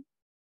over them.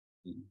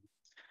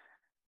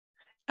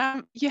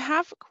 You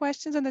have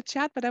questions in the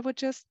chat, but I would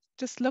just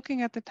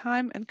looking at the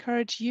time,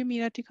 encourage you,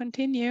 Meda, to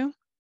continue.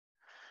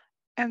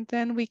 And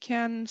then we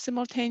can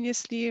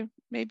simultaneously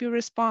maybe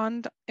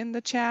respond in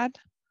the chat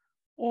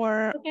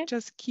or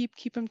just keep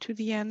them to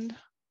the end.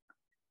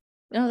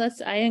 No,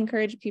 I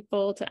encourage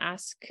people to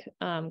ask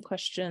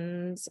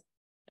questions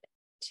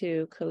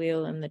to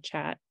Khalil in the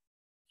chat,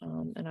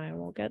 and I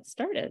will get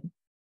started.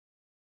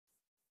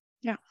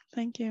 Yeah,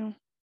 thank you.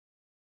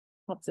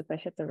 Helps if I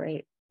hit the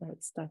right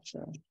stuff.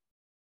 So.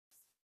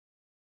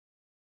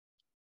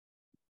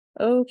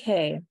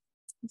 Okay,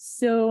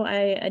 so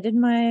I did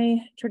my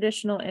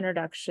traditional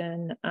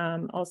introduction.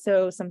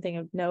 Also, something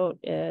of note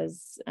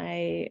is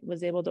I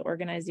was able to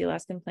organize the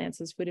Alaskan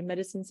Plants as Food and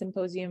Medicine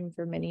Symposium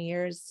for many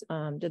years.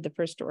 Did the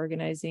first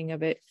organizing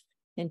of it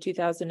in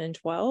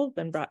 2012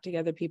 and brought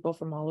together people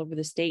from all over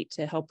the state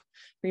to help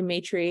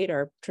rematriate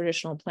our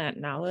traditional plant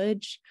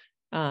knowledge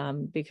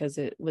because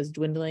it was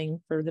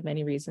dwindling for the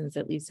many reasons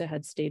that Lisa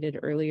had stated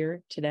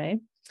earlier today.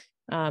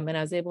 And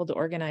I was able to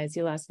organize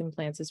the Alaskan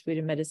Plants as Food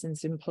and Medicine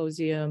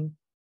Symposium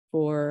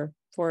for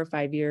 4 or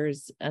 5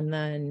 years, and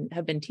then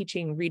have been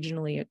teaching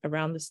regionally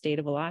around the state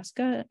of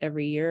Alaska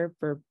every year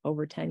for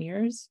over 10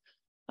 years,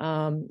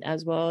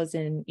 as well as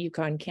in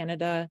Yukon,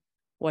 Canada,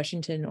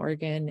 Washington,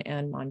 Oregon,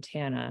 and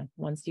Montana.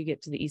 Once you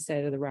get to the east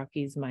side of the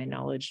Rockies, my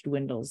knowledge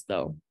dwindles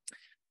though.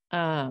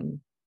 And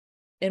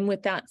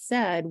with that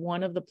said,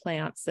 one of the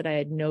plants that I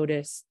had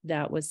noticed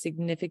that was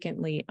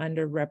significantly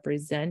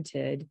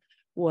underrepresented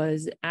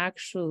was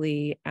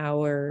actually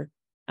our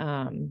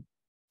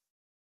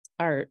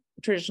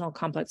traditional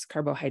complex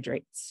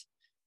carbohydrates.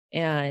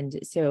 And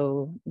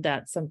so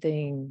that's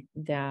something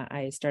that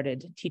I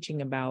started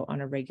teaching about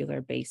on a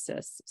regular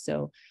basis.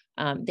 So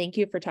thank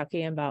you for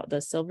talking about the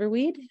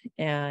silverweed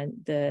and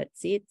the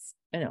seeds.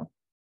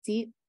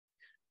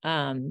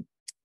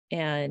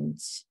 And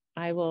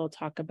I will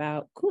talk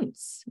about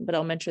coons, but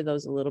I'll mention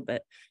those a little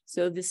bit.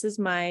 So this is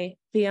my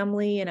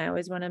family, and I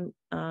always want to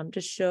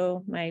just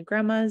show my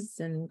grandmas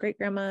and great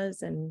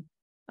grandmas and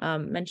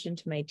mention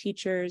to my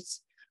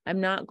teachers. I'm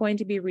not going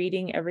to be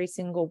reading every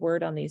single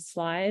word on these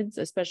slides,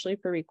 especially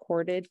for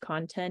recorded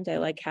content. I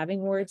like having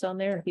words on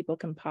there and people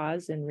can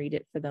pause and read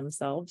it for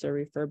themselves or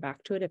refer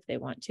back to it if they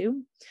want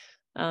to.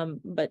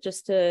 But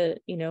just to,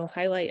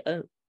 highlight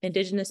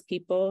Indigenous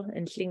people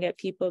and Lingít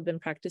people have been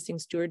practicing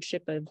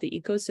stewardship of the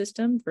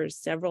ecosystem for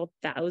several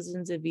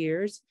thousands of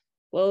years,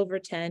 well over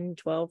 10,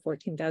 12,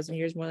 14,000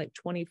 years, more like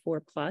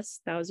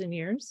 24,000+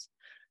 years,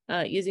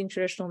 using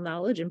traditional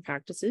knowledge and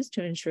practices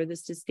to ensure the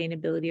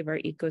sustainability of our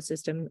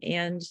ecosystem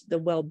and the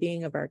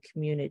well-being of our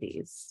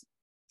communities.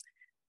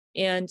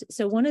 And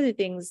so one of the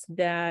things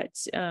that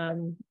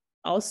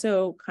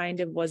also kind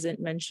of wasn't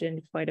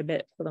mentioned quite a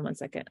bit, hold on one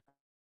second.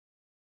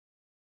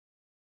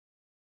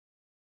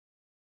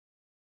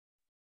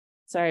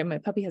 Sorry, my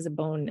puppy has a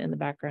bone in the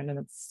background and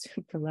it's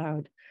super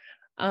loud.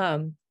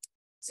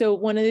 So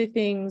one of the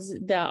things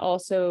that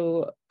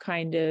also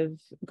kind of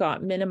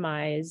got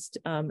minimized,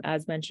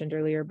 as mentioned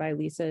earlier by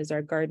Lisa, is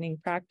our gardening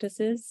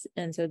practices.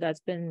 And so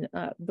that's been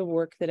the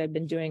work that I've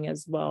been doing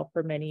as well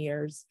for many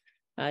years.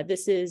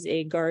 This is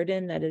a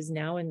garden that is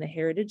now in the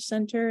Heritage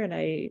Center. And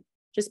I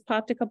just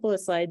popped a couple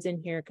of slides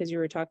in here because you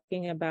were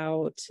talking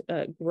about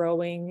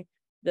growing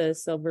the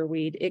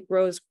silverweed. It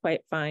grows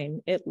quite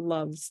fine. It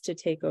loves to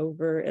take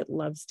over. It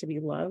loves to be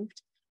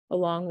loved,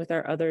 along with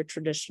our other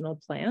traditional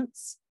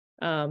plants.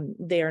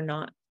 They are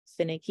not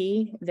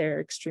finicky. They're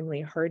extremely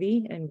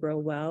hardy and grow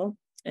well.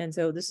 And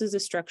so this is a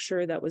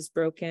structure that was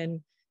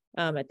broken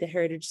at the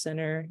Heritage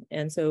Center.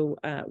 And so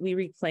we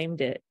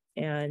reclaimed it.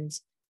 And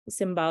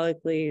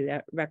symbolically,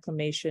 that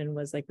reclamation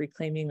was like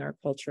reclaiming our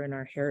culture and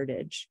our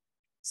heritage.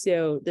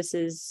 So this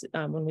is,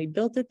 when we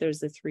built it, there's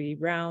the 3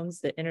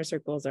 rounds. The inner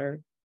circles are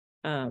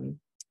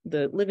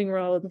the living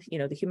world,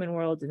 the human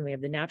world, and we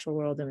have the natural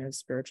world, and we have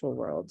spiritual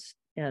world,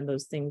 and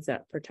those things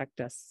that protect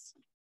us.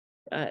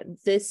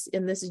 This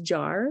in this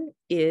jar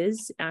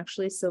is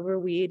actually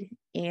silverweed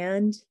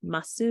and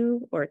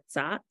masu or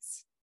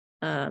tsats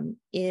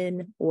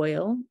in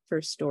oil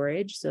for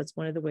storage. So it's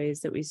one of the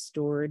ways that we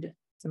stored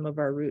some of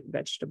our root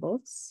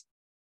vegetables.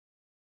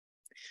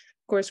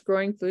 Of course,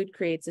 growing food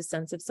creates a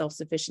sense of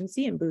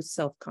self-sufficiency and boosts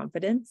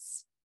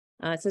self-confidence.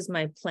 This is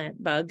my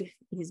plant bug.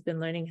 He's been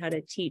learning how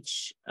to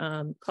teach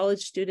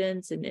college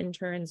students and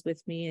interns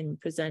with me and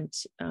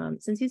present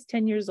since he's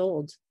 10 years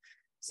old.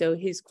 So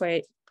he's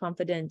quite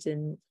confident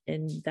in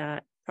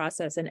that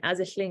process. And as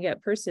a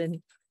Lingít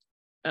person,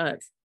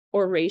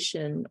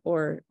 oration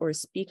or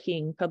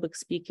speaking, public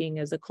speaking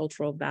as a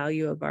cultural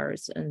value of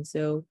ours. And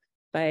so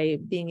by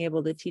being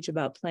able to teach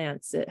about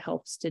plants, it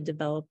helps to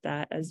develop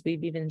that, as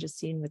we've even just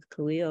seen with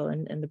Khalil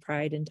and the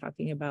pride in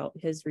talking about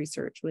his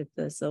research with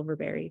the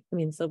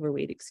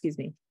silverweed, excuse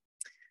me.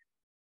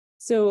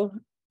 So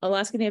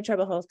Alaska Native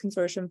Tribal Health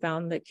Consortium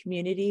found that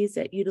communities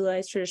that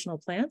utilize traditional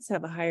plants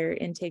have a higher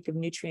intake of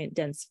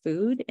nutrient-dense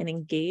food and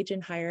engage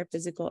in higher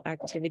physical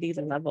activity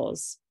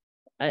levels.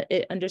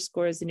 It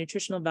underscores the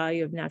nutritional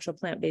value of natural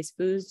plant-based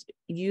foods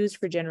used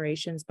for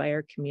generations by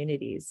our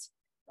communities.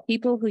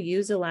 People who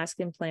use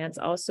Alaskan plants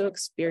also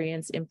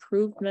experience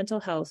improved mental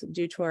health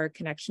due to our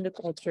connection to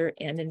culture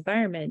and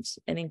environment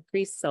and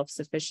increased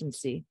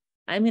self-sufficiency.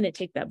 I'm going to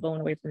take that bone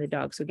away from the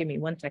dog, so give me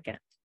 1 second.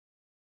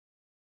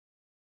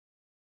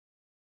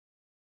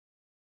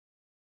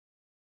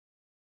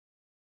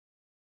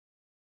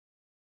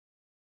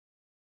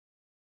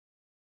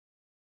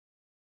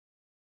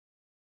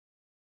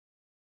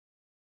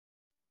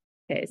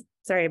 Okay,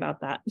 sorry about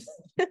that.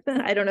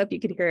 I don't know if you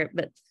could hear it,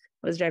 but it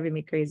was driving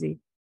me crazy.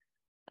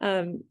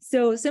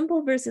 So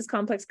simple versus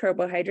complex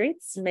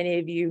carbohydrates, many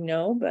of you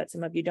know, but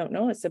some of you don't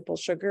know. A simple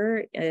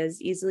sugar is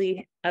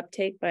easily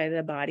uptake by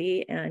the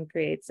body and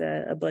creates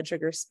a blood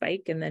sugar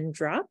spike and then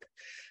drop.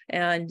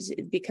 And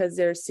because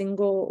they're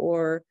single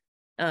or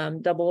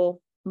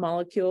double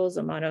molecules,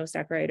 a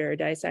monosaccharide or a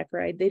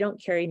disaccharide, they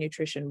don't carry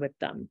nutrition with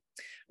them.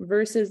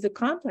 Versus the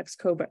complex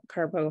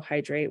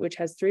carbohydrate, which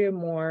has 3 or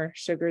more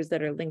sugars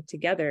that are linked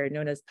together,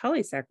 known as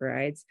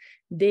polysaccharides,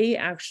 they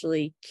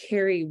actually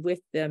carry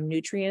with them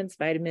nutrients,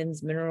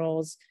 vitamins,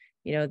 minerals.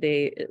 You know,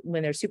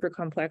 when they're super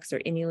complex, they're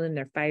inulin,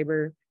 they're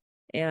fiber,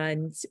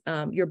 and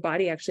your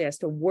body actually has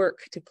to work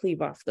to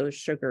cleave off those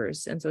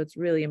sugars. And so it's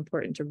really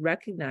important to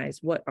recognize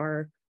what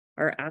are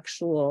our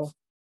actual,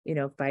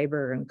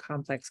 fiber and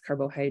complex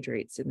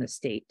carbohydrates in the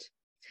state.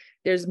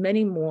 There's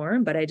many more,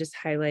 but I just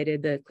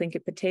highlighted the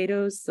Lingít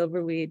potatoes,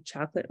 silverweed,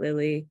 chocolate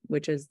lily,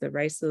 which is the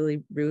rice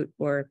lily root,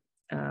 or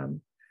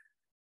I'm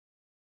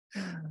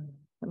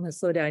going to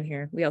slow down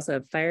here. We also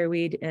have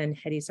fireweed and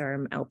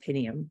Hedysarum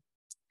alpinium.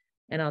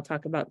 And I'll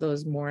talk about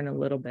those more in a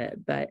little bit,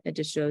 but it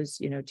just shows,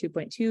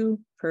 2.2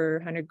 per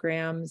 100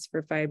 grams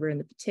for fiber in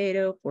the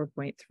potato,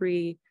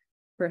 4.3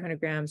 per 100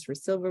 grams for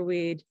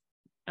silverweed,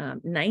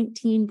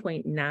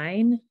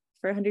 19.9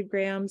 for 100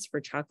 grams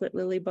for chocolate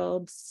lily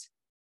bulbs.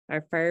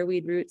 Our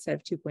fireweed roots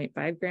have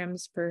 2.5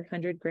 grams per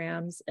 100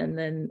 grams. And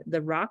then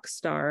the rock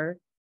star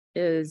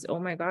is, oh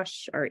my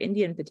gosh, our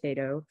Indian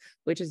potato,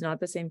 which is not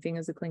the same thing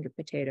as the Lingít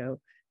potato.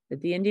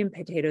 But the Indian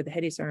potato, the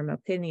Hedysarum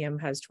alpinium,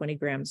 has 20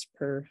 grams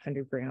per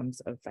 100 grams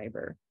of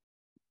fiber.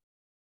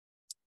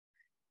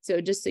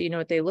 So just so you know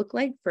what they look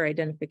like for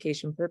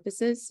identification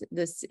purposes,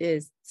 this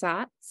is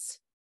Tsats,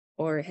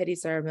 or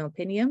Hedysarum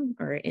alpinium,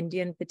 or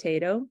Indian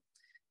potato.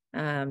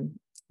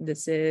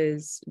 This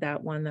is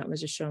that one that was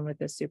just shown with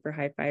the super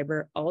high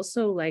fiber,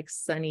 also like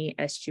sunny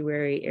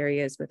estuary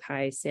areas with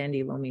high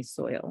sandy loamy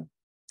soil.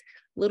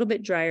 A little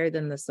bit drier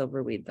than the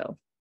silverweed though.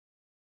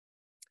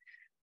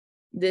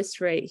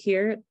 This right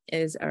here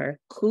is our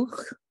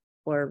kuch,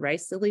 or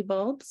rice lily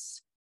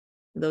bulbs.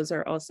 Those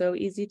are also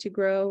easy to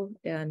grow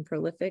and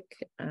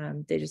prolific.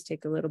 They just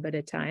take a little bit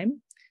of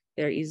time.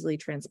 They're easily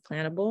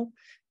transplantable,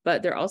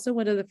 but they're also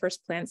one of the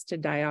first plants to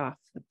die off.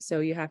 So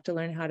you have to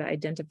learn how to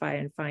identify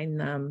and find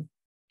them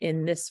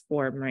in this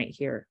form right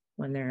here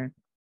when they're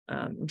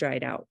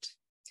dried out.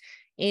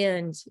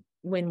 And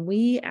when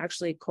we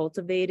actually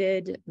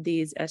cultivated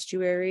these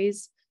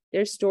estuaries,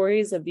 there's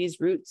stories of these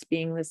roots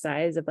being the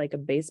size of like a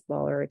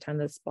baseball or a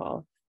tennis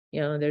ball.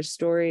 There's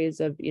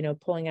stories of,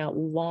 pulling out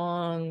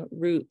long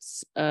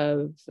roots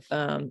of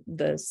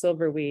the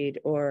silverweed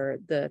or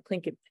the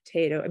Lingít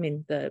potato,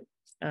 the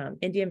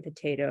Indian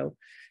potato.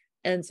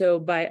 And so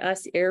by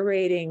us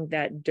aerating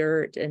that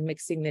dirt and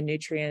mixing the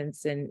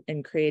nutrients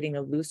and creating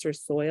a looser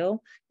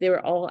soil, they were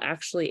all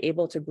actually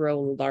able to grow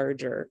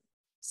larger.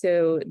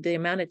 So the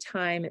amount of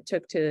time it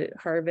took to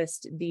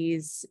harvest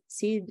these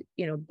seed,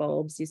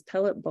 bulbs, these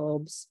pellet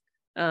bulbs,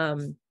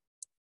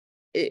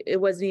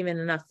 it wasn't even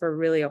enough for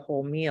really a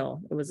whole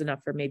meal. It was enough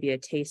for maybe a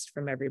taste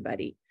from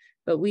everybody.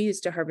 But we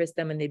used to harvest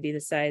them and they'd be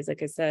the size,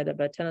 like I said, of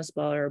a tennis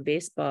ball or a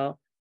baseball,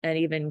 and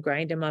even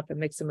grind them up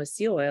and mix them with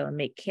seal oil and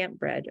make camp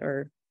bread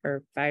or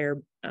fire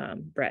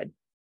bread.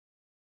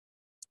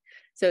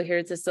 So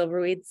here's the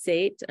silverweed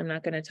sate. I'm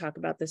not going to talk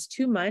about this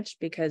too much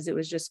because it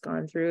was just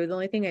gone through. The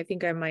only thing I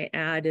think I might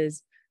add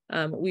is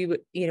we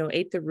would,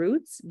 ate the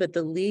roots, but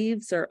the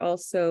leaves are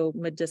also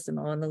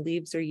medicinal, and the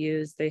leaves are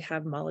used. They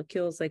have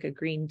molecules like a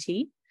green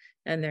tea,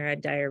 and they're a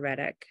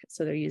diuretic.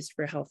 So they're used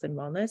for health and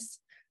wellness.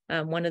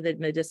 One of the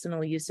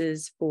medicinal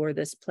uses for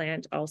this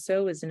plant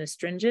also is an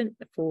astringent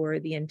for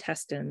the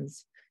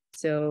intestines.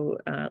 So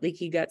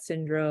leaky gut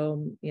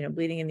syndrome,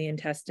 bleeding in the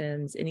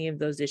intestines, any of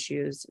those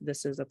issues,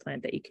 this is a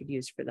plant that you could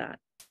use for that.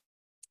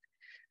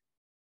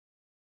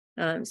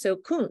 So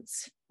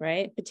kuntz,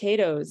 right?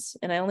 Potatoes,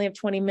 and I only have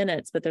 20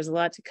 minutes, but there's a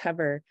lot to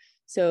cover.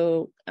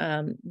 So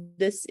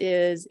this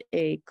is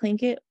a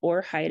Lingít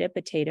or Haida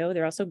potato.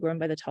 They're also grown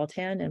by the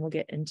Tahltan, and we'll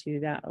get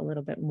into that a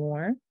little bit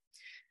more.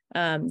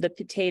 The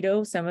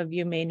potato, some of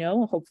you may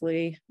know,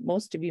 hopefully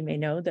most of you may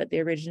know, that they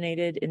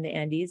originated in the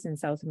Andes in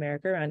South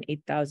America around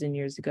 8,000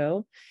 years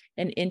ago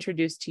and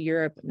introduced to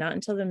Europe not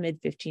until the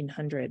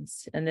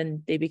mid-1500s. And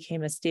then they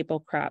became a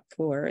staple crop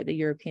for the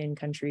European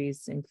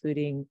countries,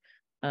 including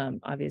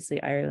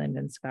obviously Ireland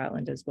and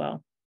Scotland as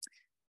well.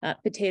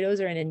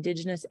 Potatoes are an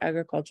indigenous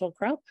agricultural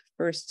crop,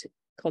 first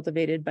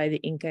cultivated by the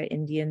Inca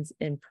Indians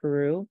in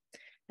Peru.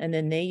 And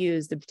then they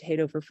used the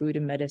potato for food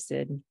and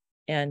medicine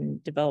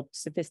and developed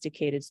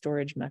sophisticated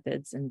storage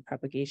methods and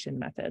propagation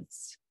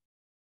methods.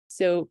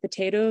 So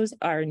potatoes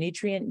are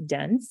nutrient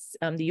dense.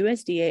 The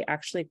USDA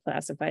actually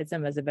classifies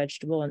them as a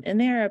vegetable, and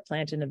they are a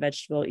plant and a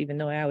vegetable, even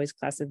though I always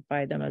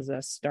classify them as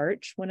a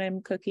starch when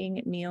I'm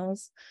cooking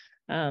meals.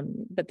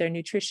 But their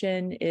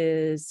nutrition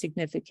is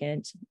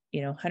significant,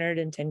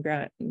 110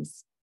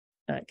 grams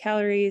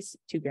calories,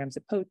 2 grams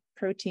of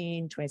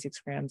protein, 26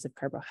 grams of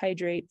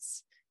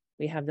carbohydrates.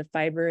 We have the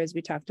fiber, as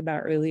we talked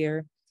about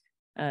earlier.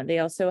 They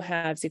also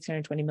have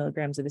 620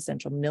 milligrams of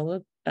essential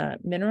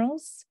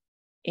minerals,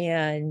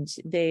 and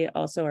they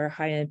also are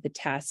high in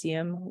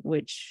potassium,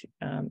 which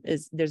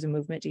there's a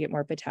movement to get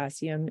more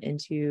potassium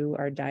into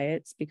our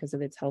diets because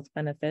of its health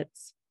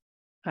benefits.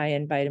 High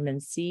in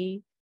vitamin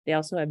C. They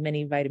also have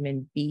many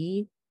vitamin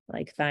B,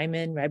 like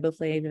thiamine,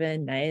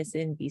 riboflavin,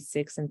 niacin,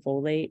 B6, and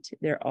folate.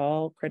 They're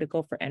all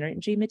critical for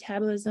energy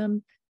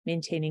metabolism,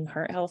 maintaining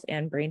heart health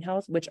and brain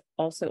health, which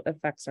also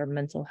affects our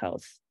mental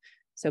health.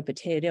 So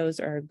potatoes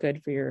are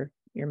good for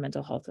your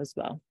mental health as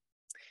well.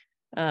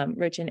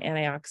 Rich in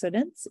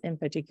antioxidants, in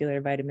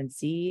particular vitamin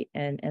C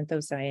and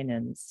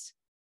anthocyanins.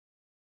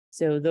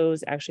 So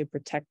those actually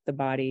protect the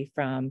body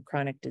from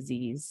chronic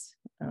disease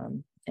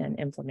and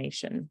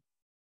inflammation.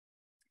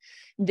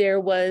 There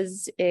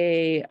was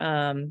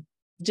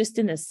just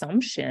an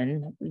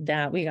assumption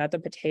that we got the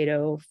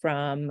potato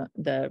from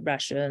the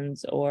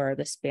Russians or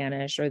the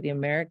Spanish or the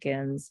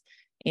Americans,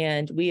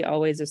 and we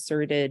always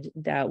asserted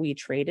that we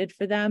traded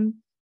for them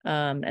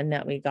and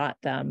that we got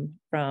them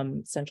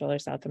from Central or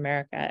South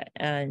America.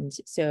 And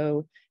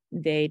so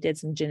they did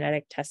some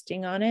genetic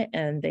testing on it,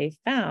 and they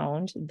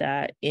found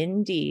that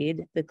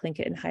indeed the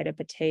Tlingit and Haida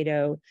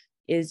potato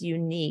is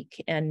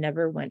unique and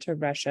never went to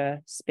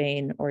Russia,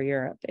 Spain, or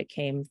Europe. It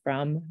came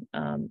from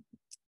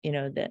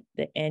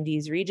the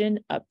Andes region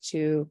up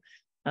to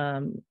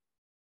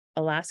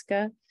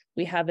Alaska.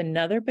 We have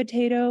another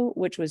potato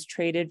which was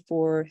traded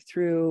for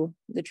through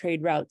the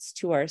trade routes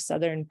to our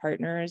southern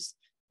partners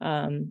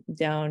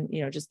down,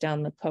 just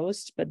down the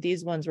coast. But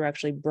these ones were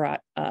actually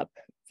brought up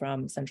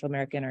from Central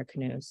America in our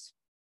canoes.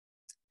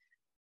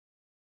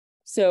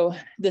 So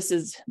this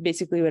is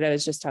basically what I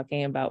was just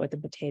talking about with the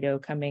potato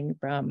coming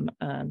from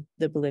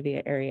the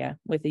Bolivia area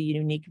with a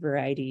unique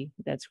variety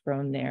that's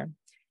grown there.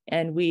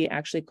 And we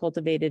actually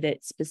cultivated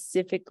it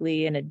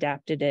specifically and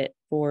adapted it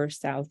for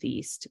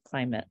Southeast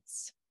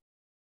climates.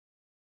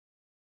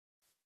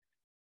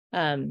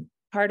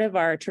 Part of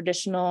our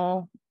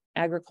traditional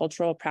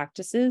agricultural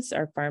practices,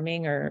 our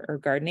farming or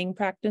gardening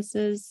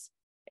practices,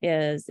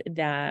 is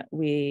that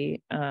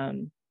we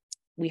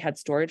had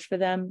storage for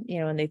them,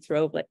 and they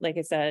throve. Like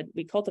I said,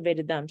 we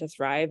cultivated them to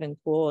thrive in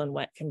cool and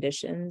wet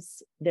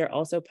conditions. They're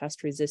also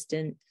pest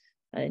resistant.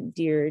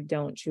 Deer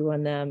don't chew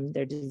on them.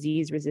 They're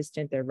disease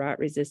resistant. They're rot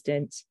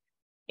resistant.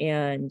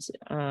 And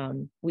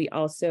we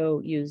also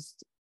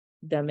used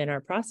them in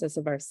our process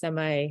of our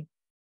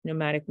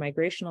semi-nomadic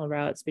migrational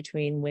routes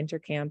between winter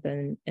camp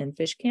and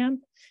fish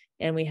camp.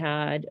 And we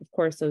had, of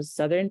course, those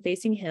southern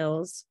facing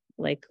hills,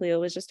 like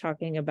Khalil was just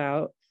talking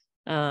about,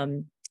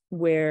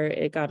 where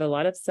it got a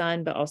lot of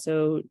sun, but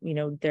also,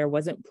 there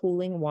wasn't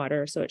pooling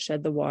water. So it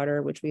shed the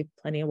water, which we have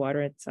plenty of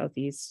water in the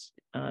Southeast,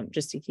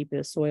 just to keep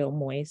the soil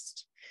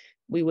moist.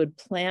 We would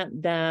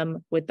plant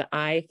them with the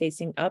eye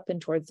facing up and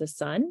towards the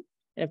sun,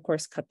 and of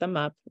course, cut them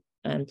up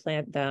and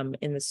plant them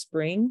in the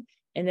spring.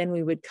 And then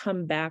we would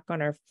come back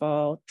on our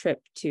fall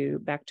trip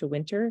back to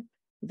winter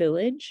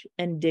village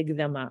and dig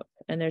them up.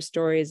 And there's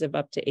stories of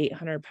up to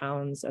 800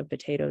 pounds of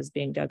potatoes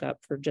being dug up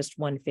for just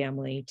one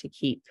family to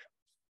keep.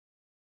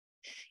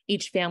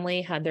 Each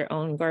family had their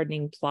own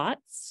gardening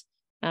plots.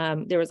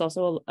 There was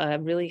also a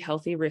really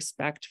healthy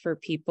respect for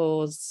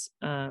people's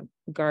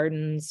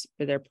gardens,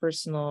 for their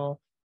personal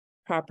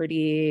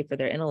property, for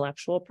their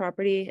intellectual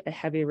property, a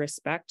heavy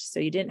respect.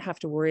 So you didn't have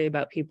to worry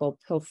about people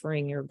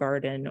pilfering your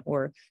garden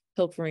or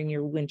pilfering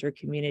your winter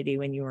community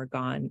when you were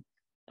gone,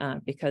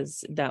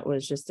 because that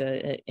was just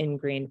an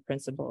ingrained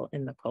principle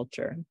in the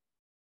culture.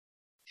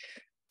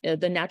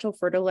 The natural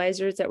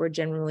fertilizers that were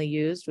generally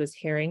used was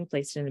herring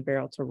placed in a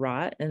barrel to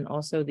rot, and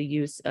also the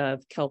use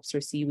of kelps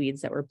or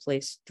seaweeds that were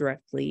placed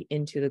directly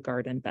into the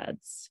garden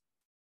beds.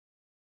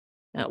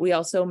 We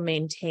also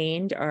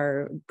maintained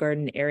our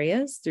garden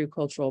areas through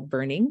cultural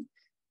burning.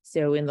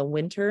 So in the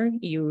winter,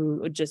 you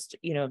would just,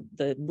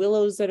 the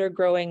willows that are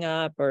growing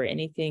up or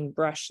anything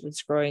brush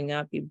that's growing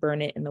up, you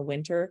burn it in the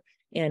winter,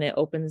 and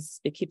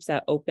it keeps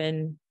that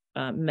open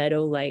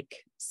meadow-like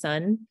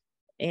sun.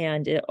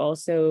 And it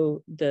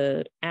also,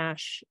 the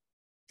ash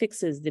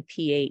fixes the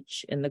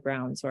pH in the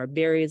ground. So our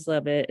berries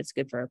love it. It's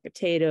good for our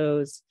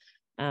potatoes.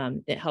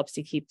 It helps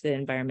to keep the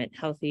environment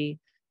healthy.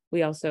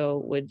 We also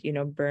would,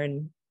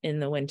 burn in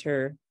the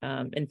winter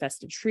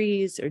infested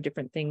trees or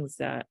different things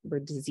that were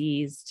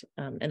diseased,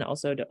 and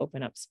also to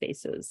open up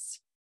spaces.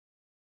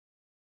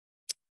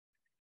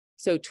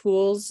 So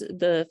tools,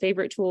 the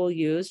favorite tool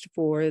used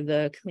for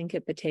the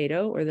Lingít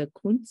potato or the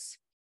kunz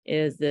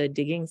is the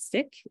digging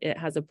stick. It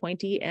has a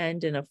pointy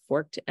end and a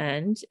forked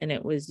end, and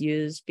it was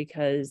used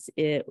because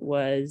it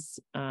was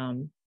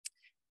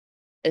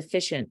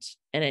efficient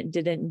and it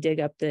didn't dig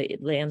up the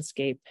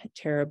landscape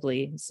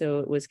terribly. So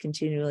it was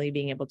continually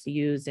being able to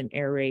use and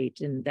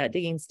aerate. And that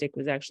digging stick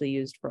was actually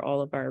used for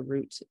all of our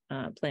root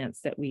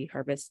plants that we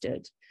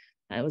harvested.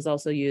 It was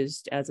also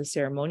used as a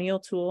ceremonial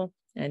tool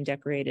and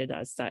decorated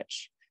as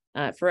such.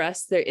 For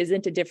us, there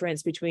isn't a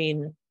difference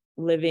between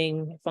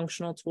living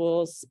functional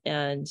tools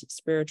and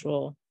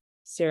spiritual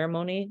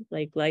ceremony.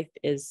 Like life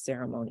is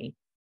ceremony.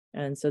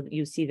 And so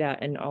you see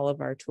that in all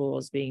of our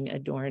tools being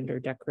adorned or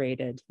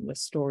decorated with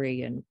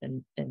story and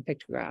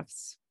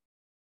pictographs.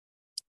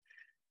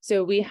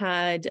 So we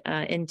had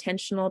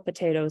intentional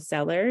potato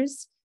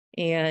cellars,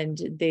 and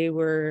they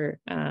were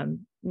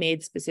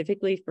made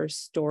specifically for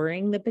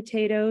storing the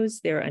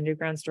potatoes. They were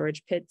underground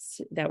storage pits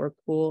that were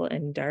cool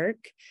and dark.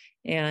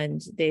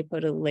 And they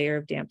put a layer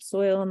of damp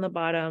soil on the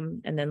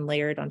bottom and then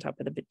layered on top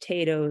of the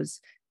potatoes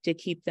to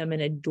keep them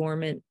in a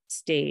dormant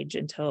stage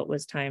until it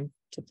was time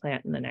to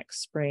plant in the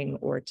next spring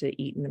or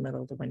to eat in the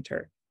middle of the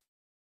winter.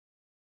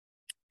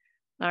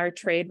 Our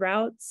trade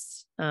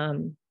routes,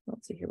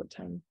 let's see here what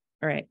time.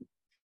 All right,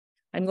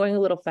 I'm going a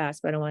little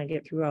fast, but I want to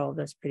get through all of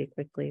this pretty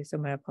quickly, so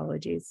my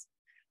apologies.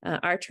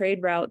 Our trade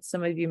routes,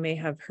 some of you may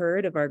have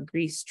heard of our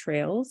grease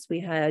trails. We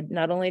had,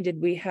 not only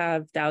did we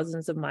have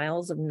thousands of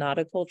miles of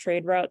nautical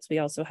trade routes, we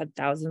also had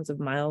thousands of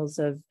miles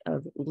of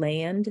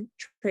land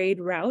trade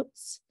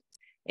routes.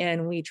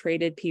 And we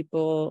traded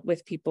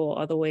with people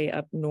all the way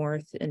up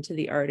north into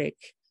the Arctic,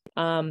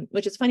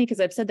 which is funny because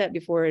I've said that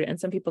before. And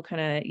some people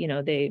kind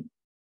of, they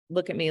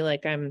look at me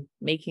like I'm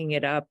making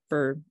it up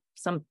or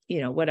some,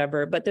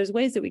 whatever, but there's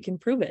ways that we can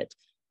prove it.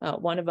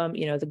 One of them,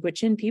 the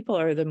Gwich'in people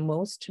are the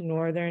most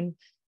northern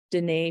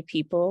Dene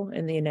people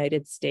in the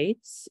United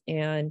States,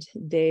 and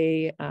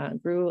they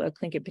grew a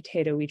Lingít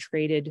potato. We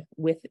traded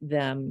with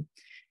them,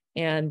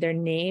 and their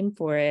name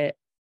for it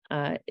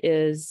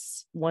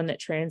is one that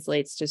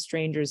translates to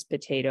stranger's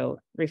potato,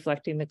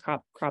 reflecting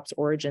the crop's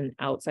origin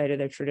outside of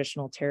their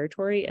traditional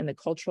territory and the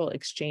cultural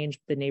exchange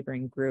with the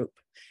neighboring group.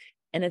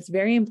 And it's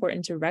very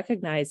important to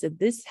recognize that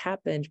this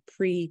happened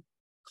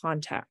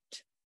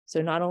pre-contact.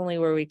 So not only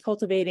were we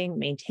cultivating,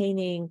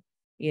 maintaining,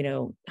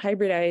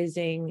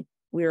 hybridizing,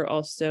 we were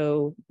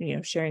also,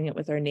 sharing it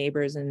with our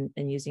neighbors and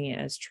using it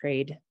as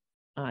trade.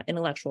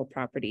 Intellectual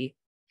property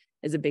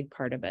is a big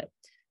part of it.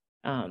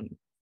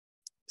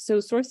 So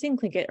sourcing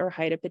Lingít or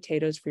Haida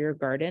potatoes for your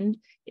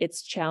garden,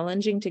 it's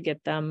challenging to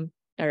get them,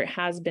 or it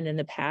has been in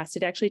the past.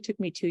 It actually took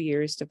me 2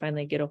 years to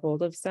finally get a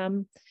hold of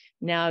some.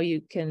 Now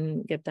you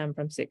can get them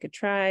from Sitka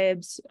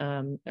tribes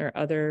or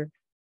other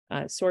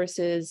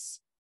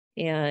sources.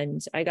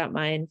 And I got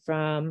mine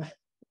from,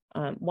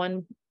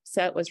 one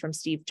set was from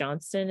Steve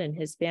Johnston, and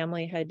his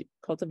family had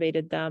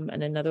cultivated them.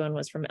 And another one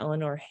was from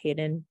Eleanor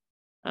Hayden,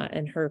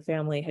 and her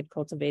family had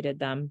cultivated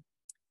them.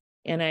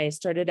 And I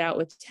started out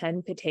with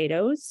 10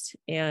 potatoes,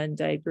 and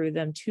I grew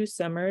them 2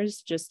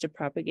 summers just to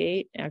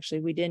propagate.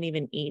 Actually, we didn't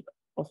even eat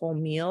a whole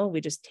meal.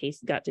 We just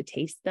got to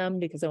taste them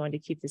because I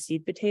wanted to keep the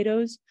seed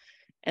potatoes.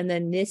 And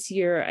then this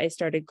year I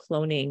started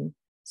cloning.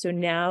 So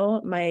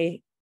now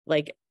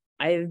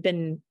I've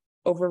been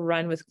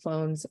overrun with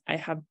clones. I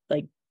have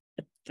like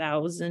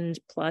 1,000+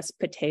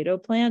 potato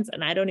plants,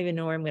 and I don't even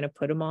know where I'm going to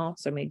put them all.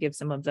 So I'm going to give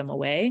some of them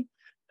away.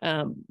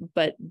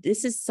 But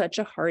this is such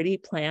a hardy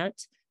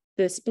plant.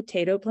 This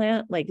potato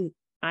plant, like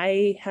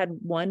I had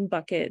one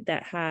bucket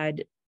that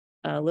had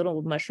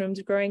little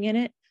mushrooms growing in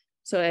it.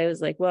 So I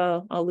was like,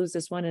 well, I'll lose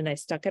this one. And I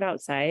stuck it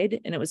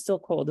outside, and it was still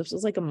cold. This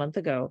was like a month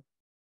ago.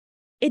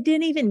 It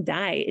didn't even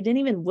die. It didn't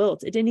even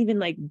wilt. It didn't even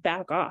like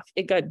back off.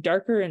 It got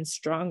darker and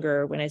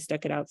stronger when I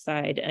stuck it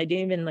outside. I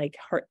didn't even like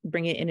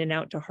bring it in and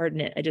out to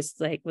harden it. I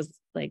just was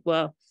like,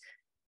 well,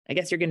 I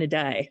guess you're going to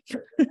die.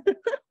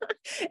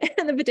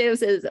 And the potato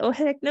says, oh,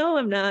 heck no,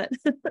 I'm not.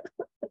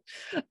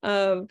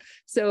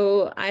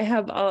 So I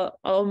have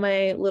all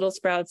my little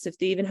sprouts. If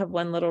they even have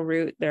one little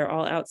root, they're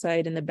all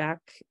outside in the back,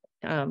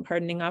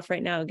 hardening off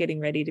right now, getting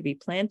ready to be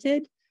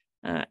planted.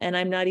 And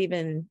I'm not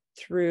even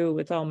through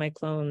with all my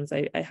clones.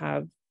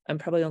 I'm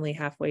probably only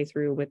halfway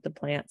through with the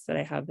plants that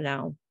I have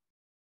now.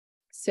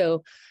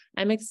 So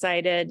I'm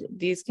excited.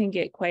 These can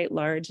get quite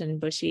large and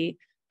bushy.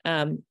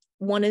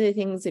 One of the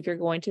things, if you're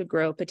going to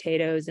grow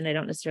potatoes, and I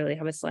don't necessarily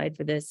have a slide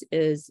for this,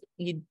 is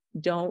you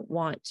don't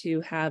want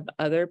to have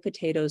other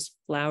potatoes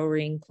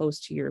flowering close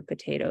to your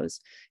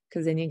potatoes,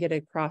 because then you get a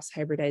cross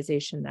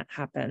hybridization that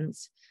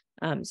happens.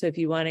 So if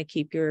you want to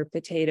keep your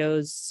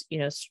potatoes,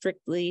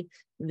 strictly,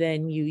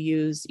 then you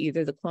use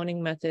either the cloning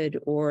method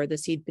or the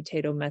seed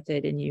potato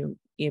method, and you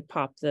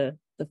pop the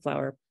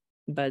flower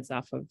buds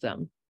off of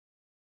them.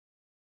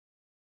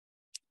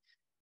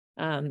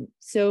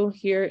 So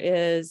here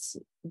is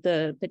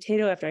the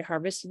potato after I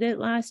harvested it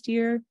last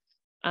year.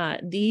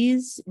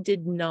 These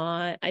did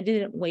not, I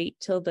didn't wait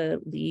till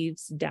the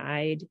leaves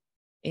died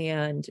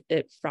and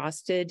it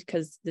frosted,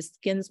 because the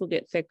skins will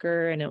get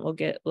thicker and it will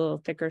get little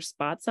thicker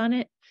spots on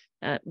it,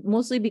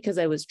 mostly because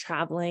I was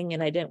traveling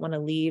and I didn't want to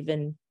leave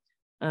and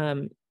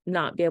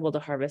not be able to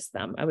harvest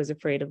them. I was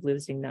afraid of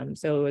losing them.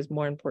 So it was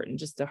more important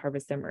just to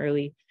harvest them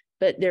early.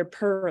 But they're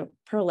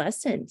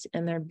pearlescent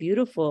and they're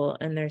beautiful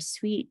and they're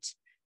sweet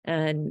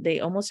and they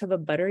almost have a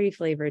buttery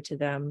flavor to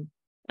them.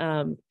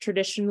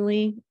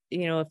 Traditionally,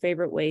 a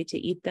favorite way to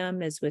eat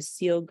them is with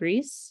seal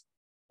grease.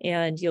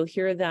 And you'll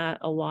hear that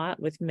a lot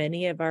with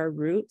many of our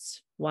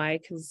roots. Why?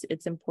 Because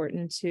it's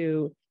important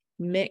to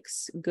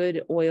mix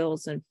good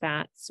oils and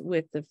fats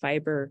with the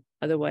fiber.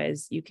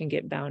 Otherwise, you can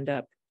get bound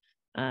up.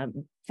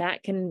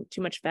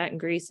 Too much fat and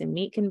grease and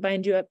meat can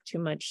bind you up. Too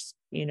much,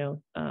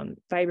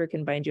 fiber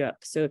can bind you up.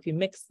 So if you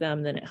mix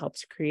them, then it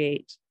helps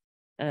create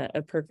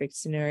a perfect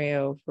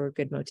scenario for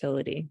good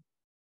motility.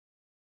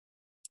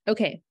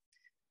 Okay,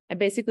 I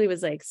basically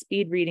was like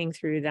speed reading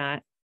through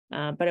that,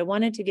 but I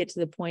wanted to get to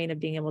the point of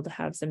being able to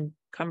have some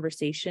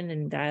conversation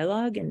and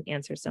dialogue and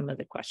answer some of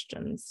the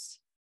questions.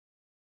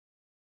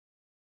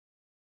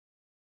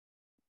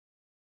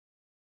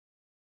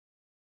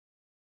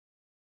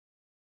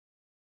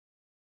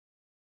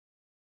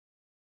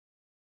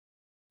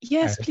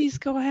 Yes, please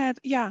go ahead.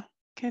 Yeah,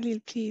 Khalil,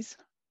 please.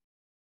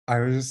 I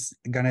was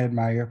gonna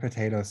admire your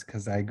potatoes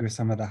because I grew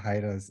some of the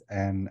hydas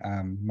and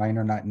mine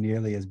are not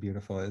nearly as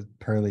beautiful as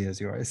pearly as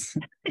yours.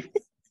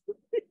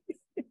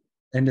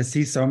 And to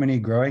see so many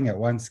growing at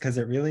once, because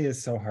it really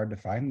is so hard to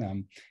find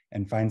them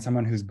and find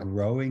someone who's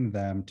growing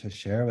them to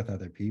share with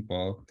other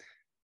people.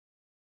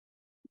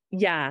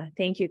 Yeah,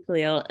 thank you,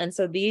 Khalil. And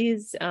so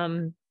these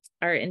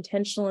are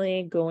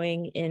intentionally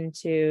going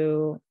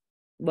into,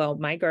 well,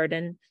 my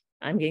garden.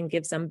 I'm going to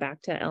give some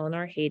back to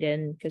Eleanor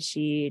Hayden because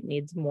she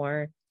needs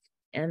more.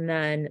 And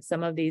then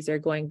some of these are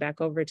going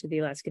back over to the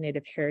Alaska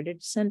Native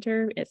Heritage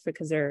Center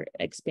because they're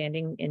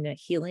expanding in a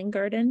healing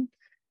garden.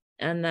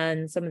 And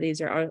then some of these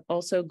are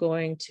also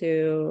going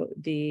to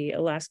the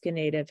Alaska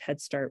Native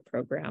Head Start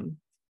program.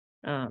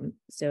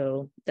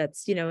 So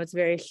that's, it's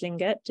very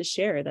Lingít to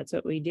share. That's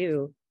what we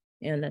do.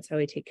 And that's how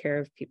we take care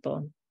of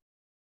people.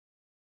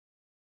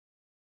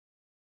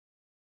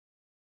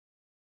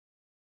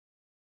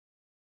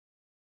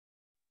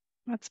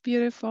 That's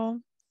beautiful.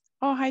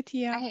 Oh, hi,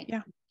 Tia. Hi.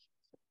 Yeah.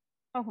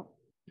 Oh,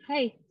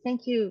 hey,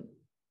 thank you,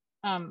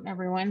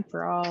 everyone,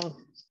 for all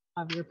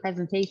of your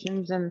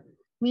presentations. And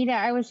Meda,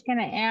 I was going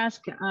to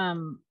ask,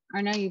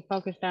 I know you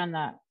focused on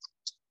the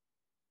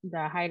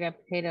Haida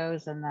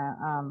potatoes and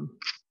the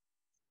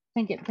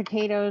Lingít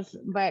potatoes,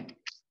 but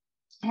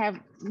have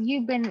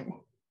you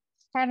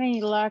had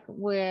any luck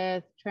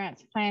with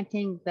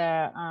transplanting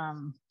the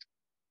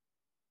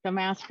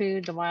mouse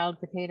food, the wild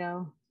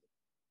potato?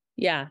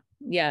 Yeah,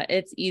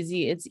 it's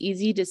easy. It's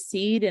easy to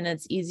seed and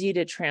it's easy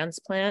to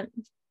transplant.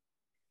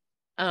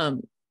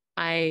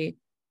 I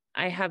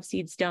have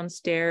seeds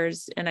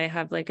downstairs and I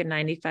have like a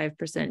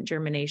 95%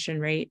 germination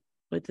rate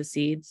with the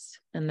seeds,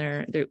 and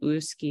they're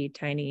ooski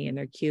tiny and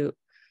they're cute.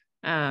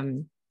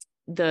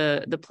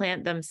 The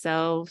plant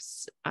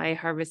themselves, I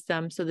harvest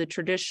them. So the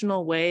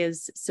traditional way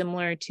is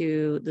similar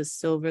to the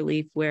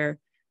silverleaf, where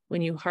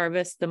when you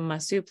harvest the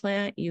masu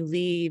plant, you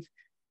leave,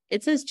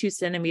 it says 2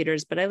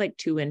 centimeters, but I like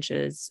 2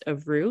 inches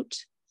of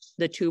root,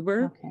 the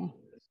tuber. Okay.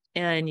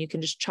 And you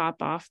can just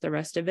chop off the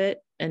rest of it.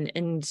 And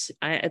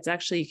it's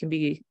actually, you can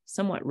be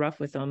somewhat rough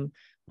with them.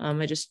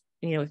 I just,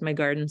 with my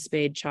garden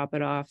spade, chop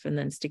it off and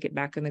then stick it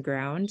back in the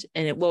ground.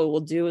 And what it will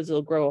do is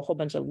it'll grow a whole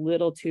bunch of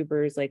little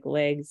tubers, like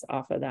legs,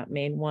 off of that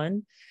main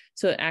one.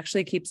 So it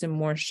actually keeps them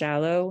more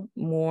shallow,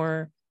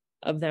 more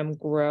of them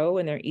grow,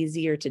 and they're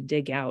easier to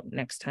dig out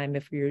next time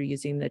if you're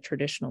using the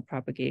traditional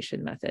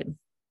propagation method.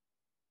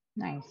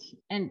 Nice.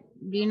 And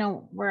do you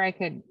know where I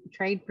could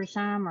trade for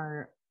some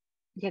or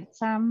get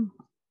some?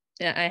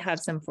 Yeah, I have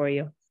some for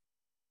you.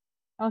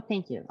 Oh,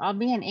 thank you. I'll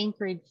be in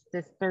Anchorage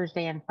this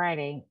Thursday and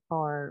Friday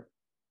for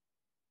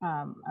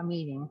a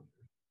meeting.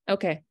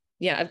 Okay.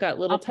 Yeah, I've got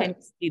little tiny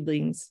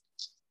seedlings.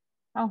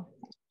 Oh,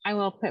 I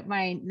will put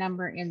my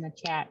number in the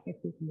chat if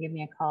you can give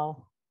me a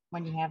call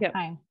when you have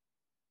time.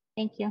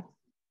 Thank you.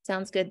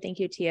 Sounds good. Thank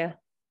you, Tia.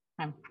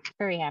 I'm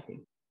very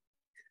happy.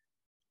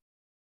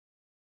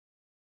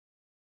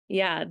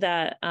 Yeah,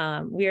 that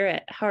we were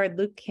at Howard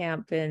Luke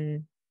Camp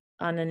on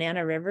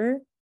Anana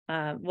River.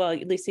 Well,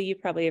 Lisa, you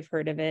probably have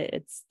heard of it.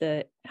 It's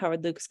the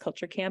Howard Luke's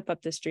Culture Camp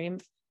up the stream.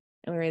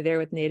 And we were there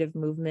with Native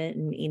Movement,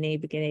 and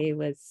Ine Begine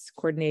was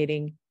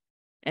coordinating,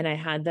 and I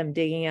had them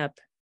digging up.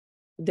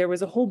 There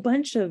was a whole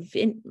bunch of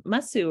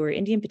masu, or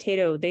Indian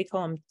potato. They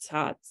call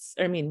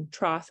them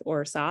troth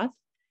or soth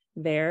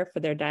there for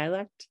their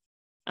dialect.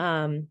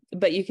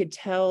 But you could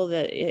tell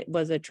that it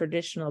was a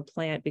traditional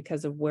plant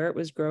because of where it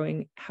was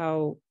growing,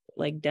 how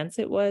like dense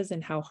it was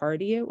and how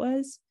hardy it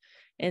was.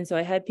 And so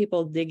I had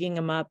people digging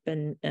them up,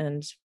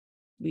 and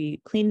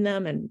we cleaned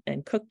them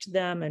and cooked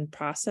them and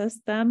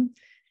processed them.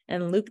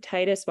 And Luke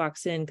Titus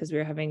walks in because we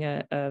were having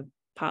a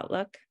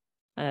potluck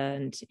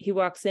And he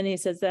walks in and he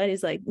says that.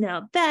 He's like,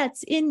 now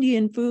that's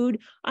Indian food.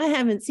 I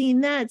haven't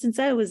seen that since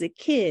I was a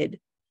kid.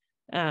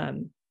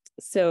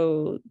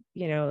 So,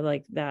 you know,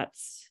 like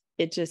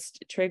it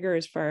just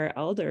triggers for our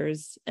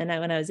elders. And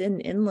when I was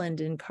in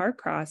Inland in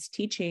Carcross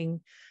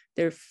teaching,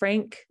 there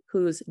Frank,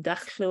 who's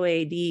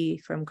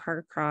Dachloedi from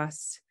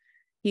Carcross,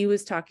 he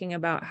was talking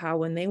about how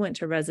when they went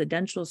to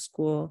residential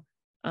school,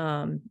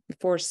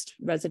 forced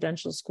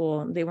residential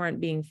school, they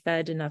weren't being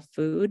fed enough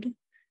food.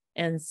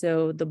 And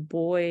so the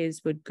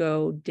boys would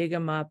go dig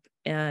them up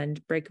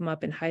and break them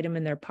up and hide them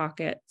in their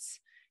pockets.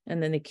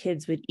 And then the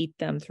kids would eat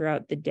them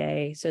throughout the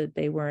day so that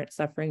they weren't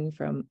suffering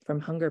from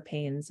hunger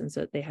pains, and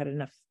so that they had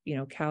enough, you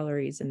know,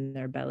 calories in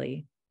their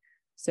belly.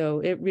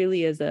 So it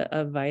really is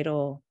a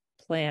vital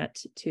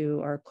plant to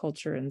our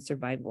culture and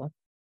survival.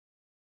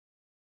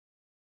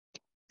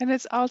 And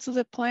it's also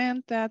the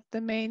plant that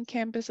the main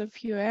campus of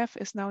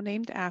UAF is now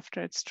named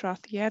after. It's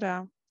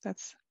Strathyetta.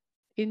 That's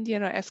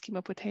Indian or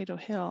Eskimo potato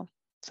hill.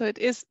 So it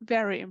is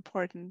very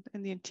important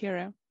in the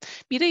interior.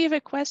 Meda, you have a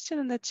question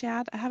in the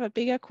chat. I have a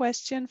bigger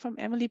question from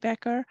Emily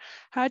Becker.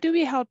 How do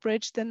we help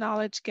bridge the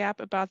knowledge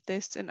gap about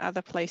this in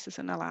other places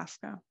in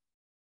Alaska?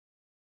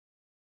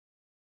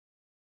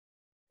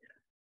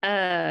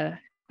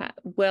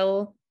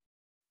 Well,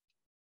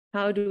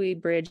 how do we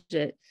bridge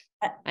it?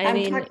 I'm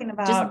mean, talking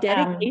about just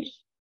dedication.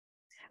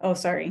 Oh,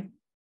 sorry.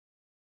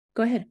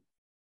 Go ahead.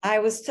 I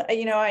was,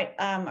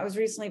 I was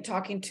recently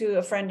talking to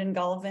a friend in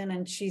Gullivan,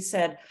 and she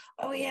said,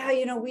 "Oh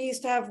yeah, we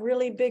used to have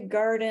really big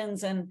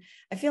gardens," and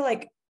I feel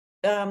like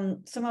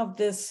some of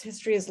this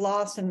history is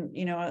lost, and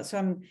so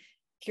I'm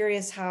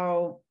curious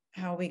how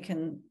we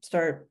can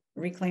start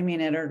reclaiming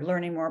it or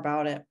learning more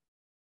about it.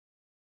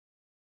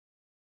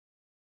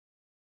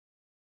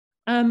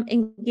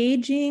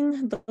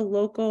 Engaging the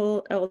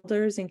local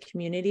elders and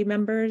community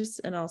members,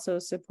 and also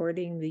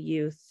supporting the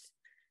youth.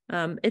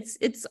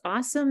 It's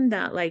awesome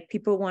that like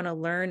people want to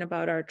learn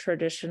about our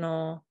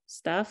traditional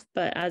stuff,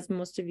 but as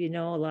most of you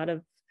know, a lot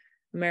of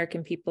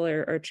American people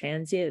are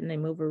transient and they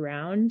move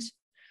around.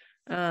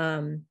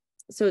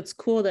 So it's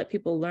cool that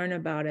people learn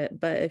about it,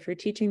 but if you're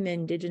teaching the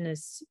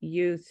Indigenous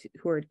youth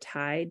who are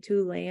tied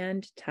to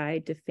land,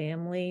 tied to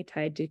family,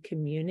 tied to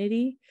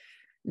community,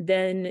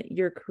 then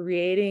you're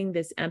creating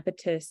this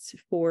impetus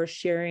for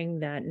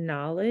sharing that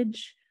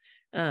knowledge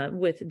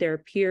with their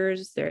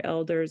peers, their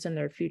elders, and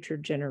their future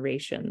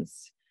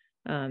generations.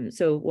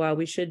 So while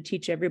we should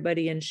teach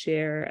everybody and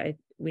share,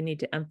 we need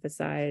to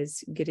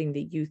emphasize getting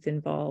the youth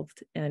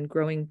involved and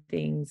growing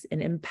things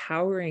and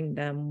empowering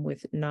them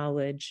with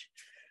knowledge.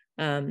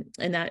 And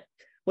that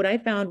what I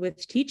found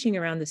with teaching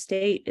around the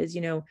state is,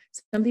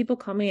 some people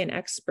call me an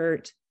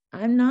expert.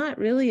 I'm not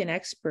really an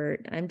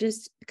expert. I'm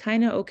just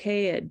kind of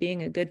okay at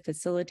being a good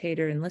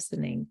facilitator and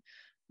listening.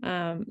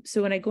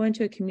 So when I go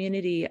into a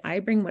community, I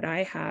bring what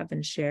I have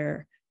and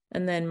share.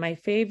 And then my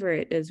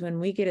favorite is when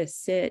we get to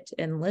sit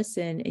and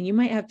listen, and you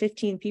might have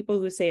 15 people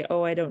who say,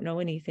 "Oh, I don't know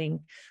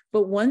anything."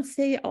 But once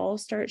they all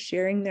start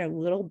sharing their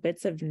little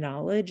bits of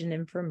knowledge and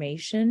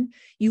information,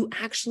 you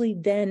actually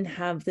then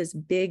have this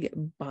big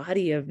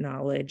body of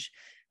knowledge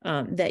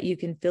that you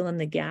can fill in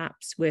the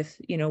gaps with,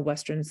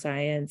 Western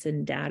science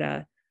and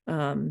data.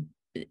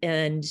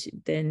 And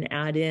then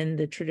add in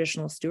the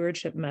traditional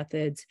stewardship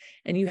methods,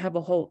 and you have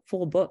a whole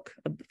full book,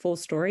 a full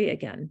story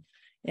again.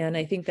 And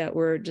I think that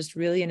we're just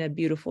really in a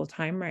beautiful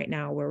time right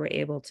now where we're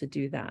able to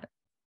do that.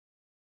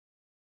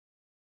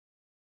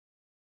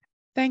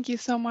 Thank you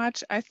so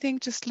much. I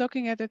think just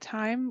looking at the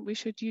time, we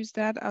should use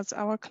that as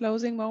our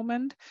closing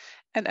moment.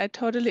 And I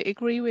totally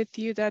agree with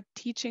you that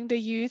teaching the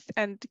youth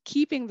and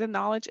keeping the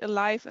knowledge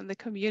alive in the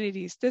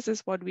communities, this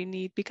is what we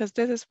need, because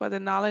this is where the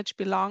knowledge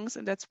belongs,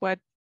 and that's what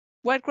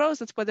grows,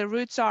 that's where the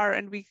roots are,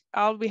 and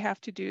all we have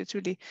to do is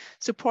really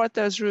support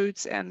those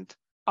roots, and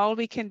all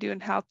we can do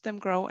and help them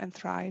grow and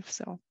thrive.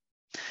 So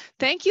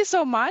thank you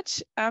so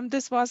much.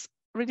 This was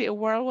really a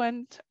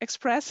whirlwind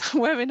express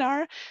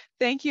webinar.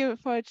 Thank you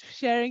for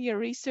sharing your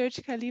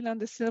research, Khalil, on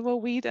the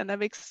silverweed, and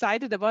I'm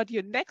excited about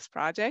your next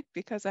project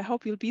because I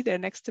hope you'll be there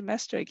next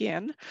semester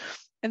again.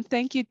 And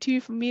thank you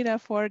too, Meda,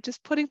 for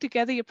just putting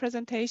together your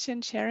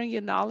presentation, sharing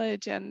your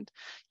knowledge and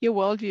your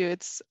worldview.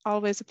 It's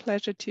always a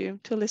pleasure to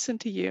listen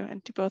to you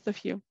and to both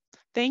of you.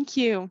 Thank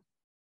you.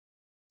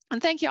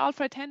 And thank you all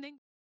for attending.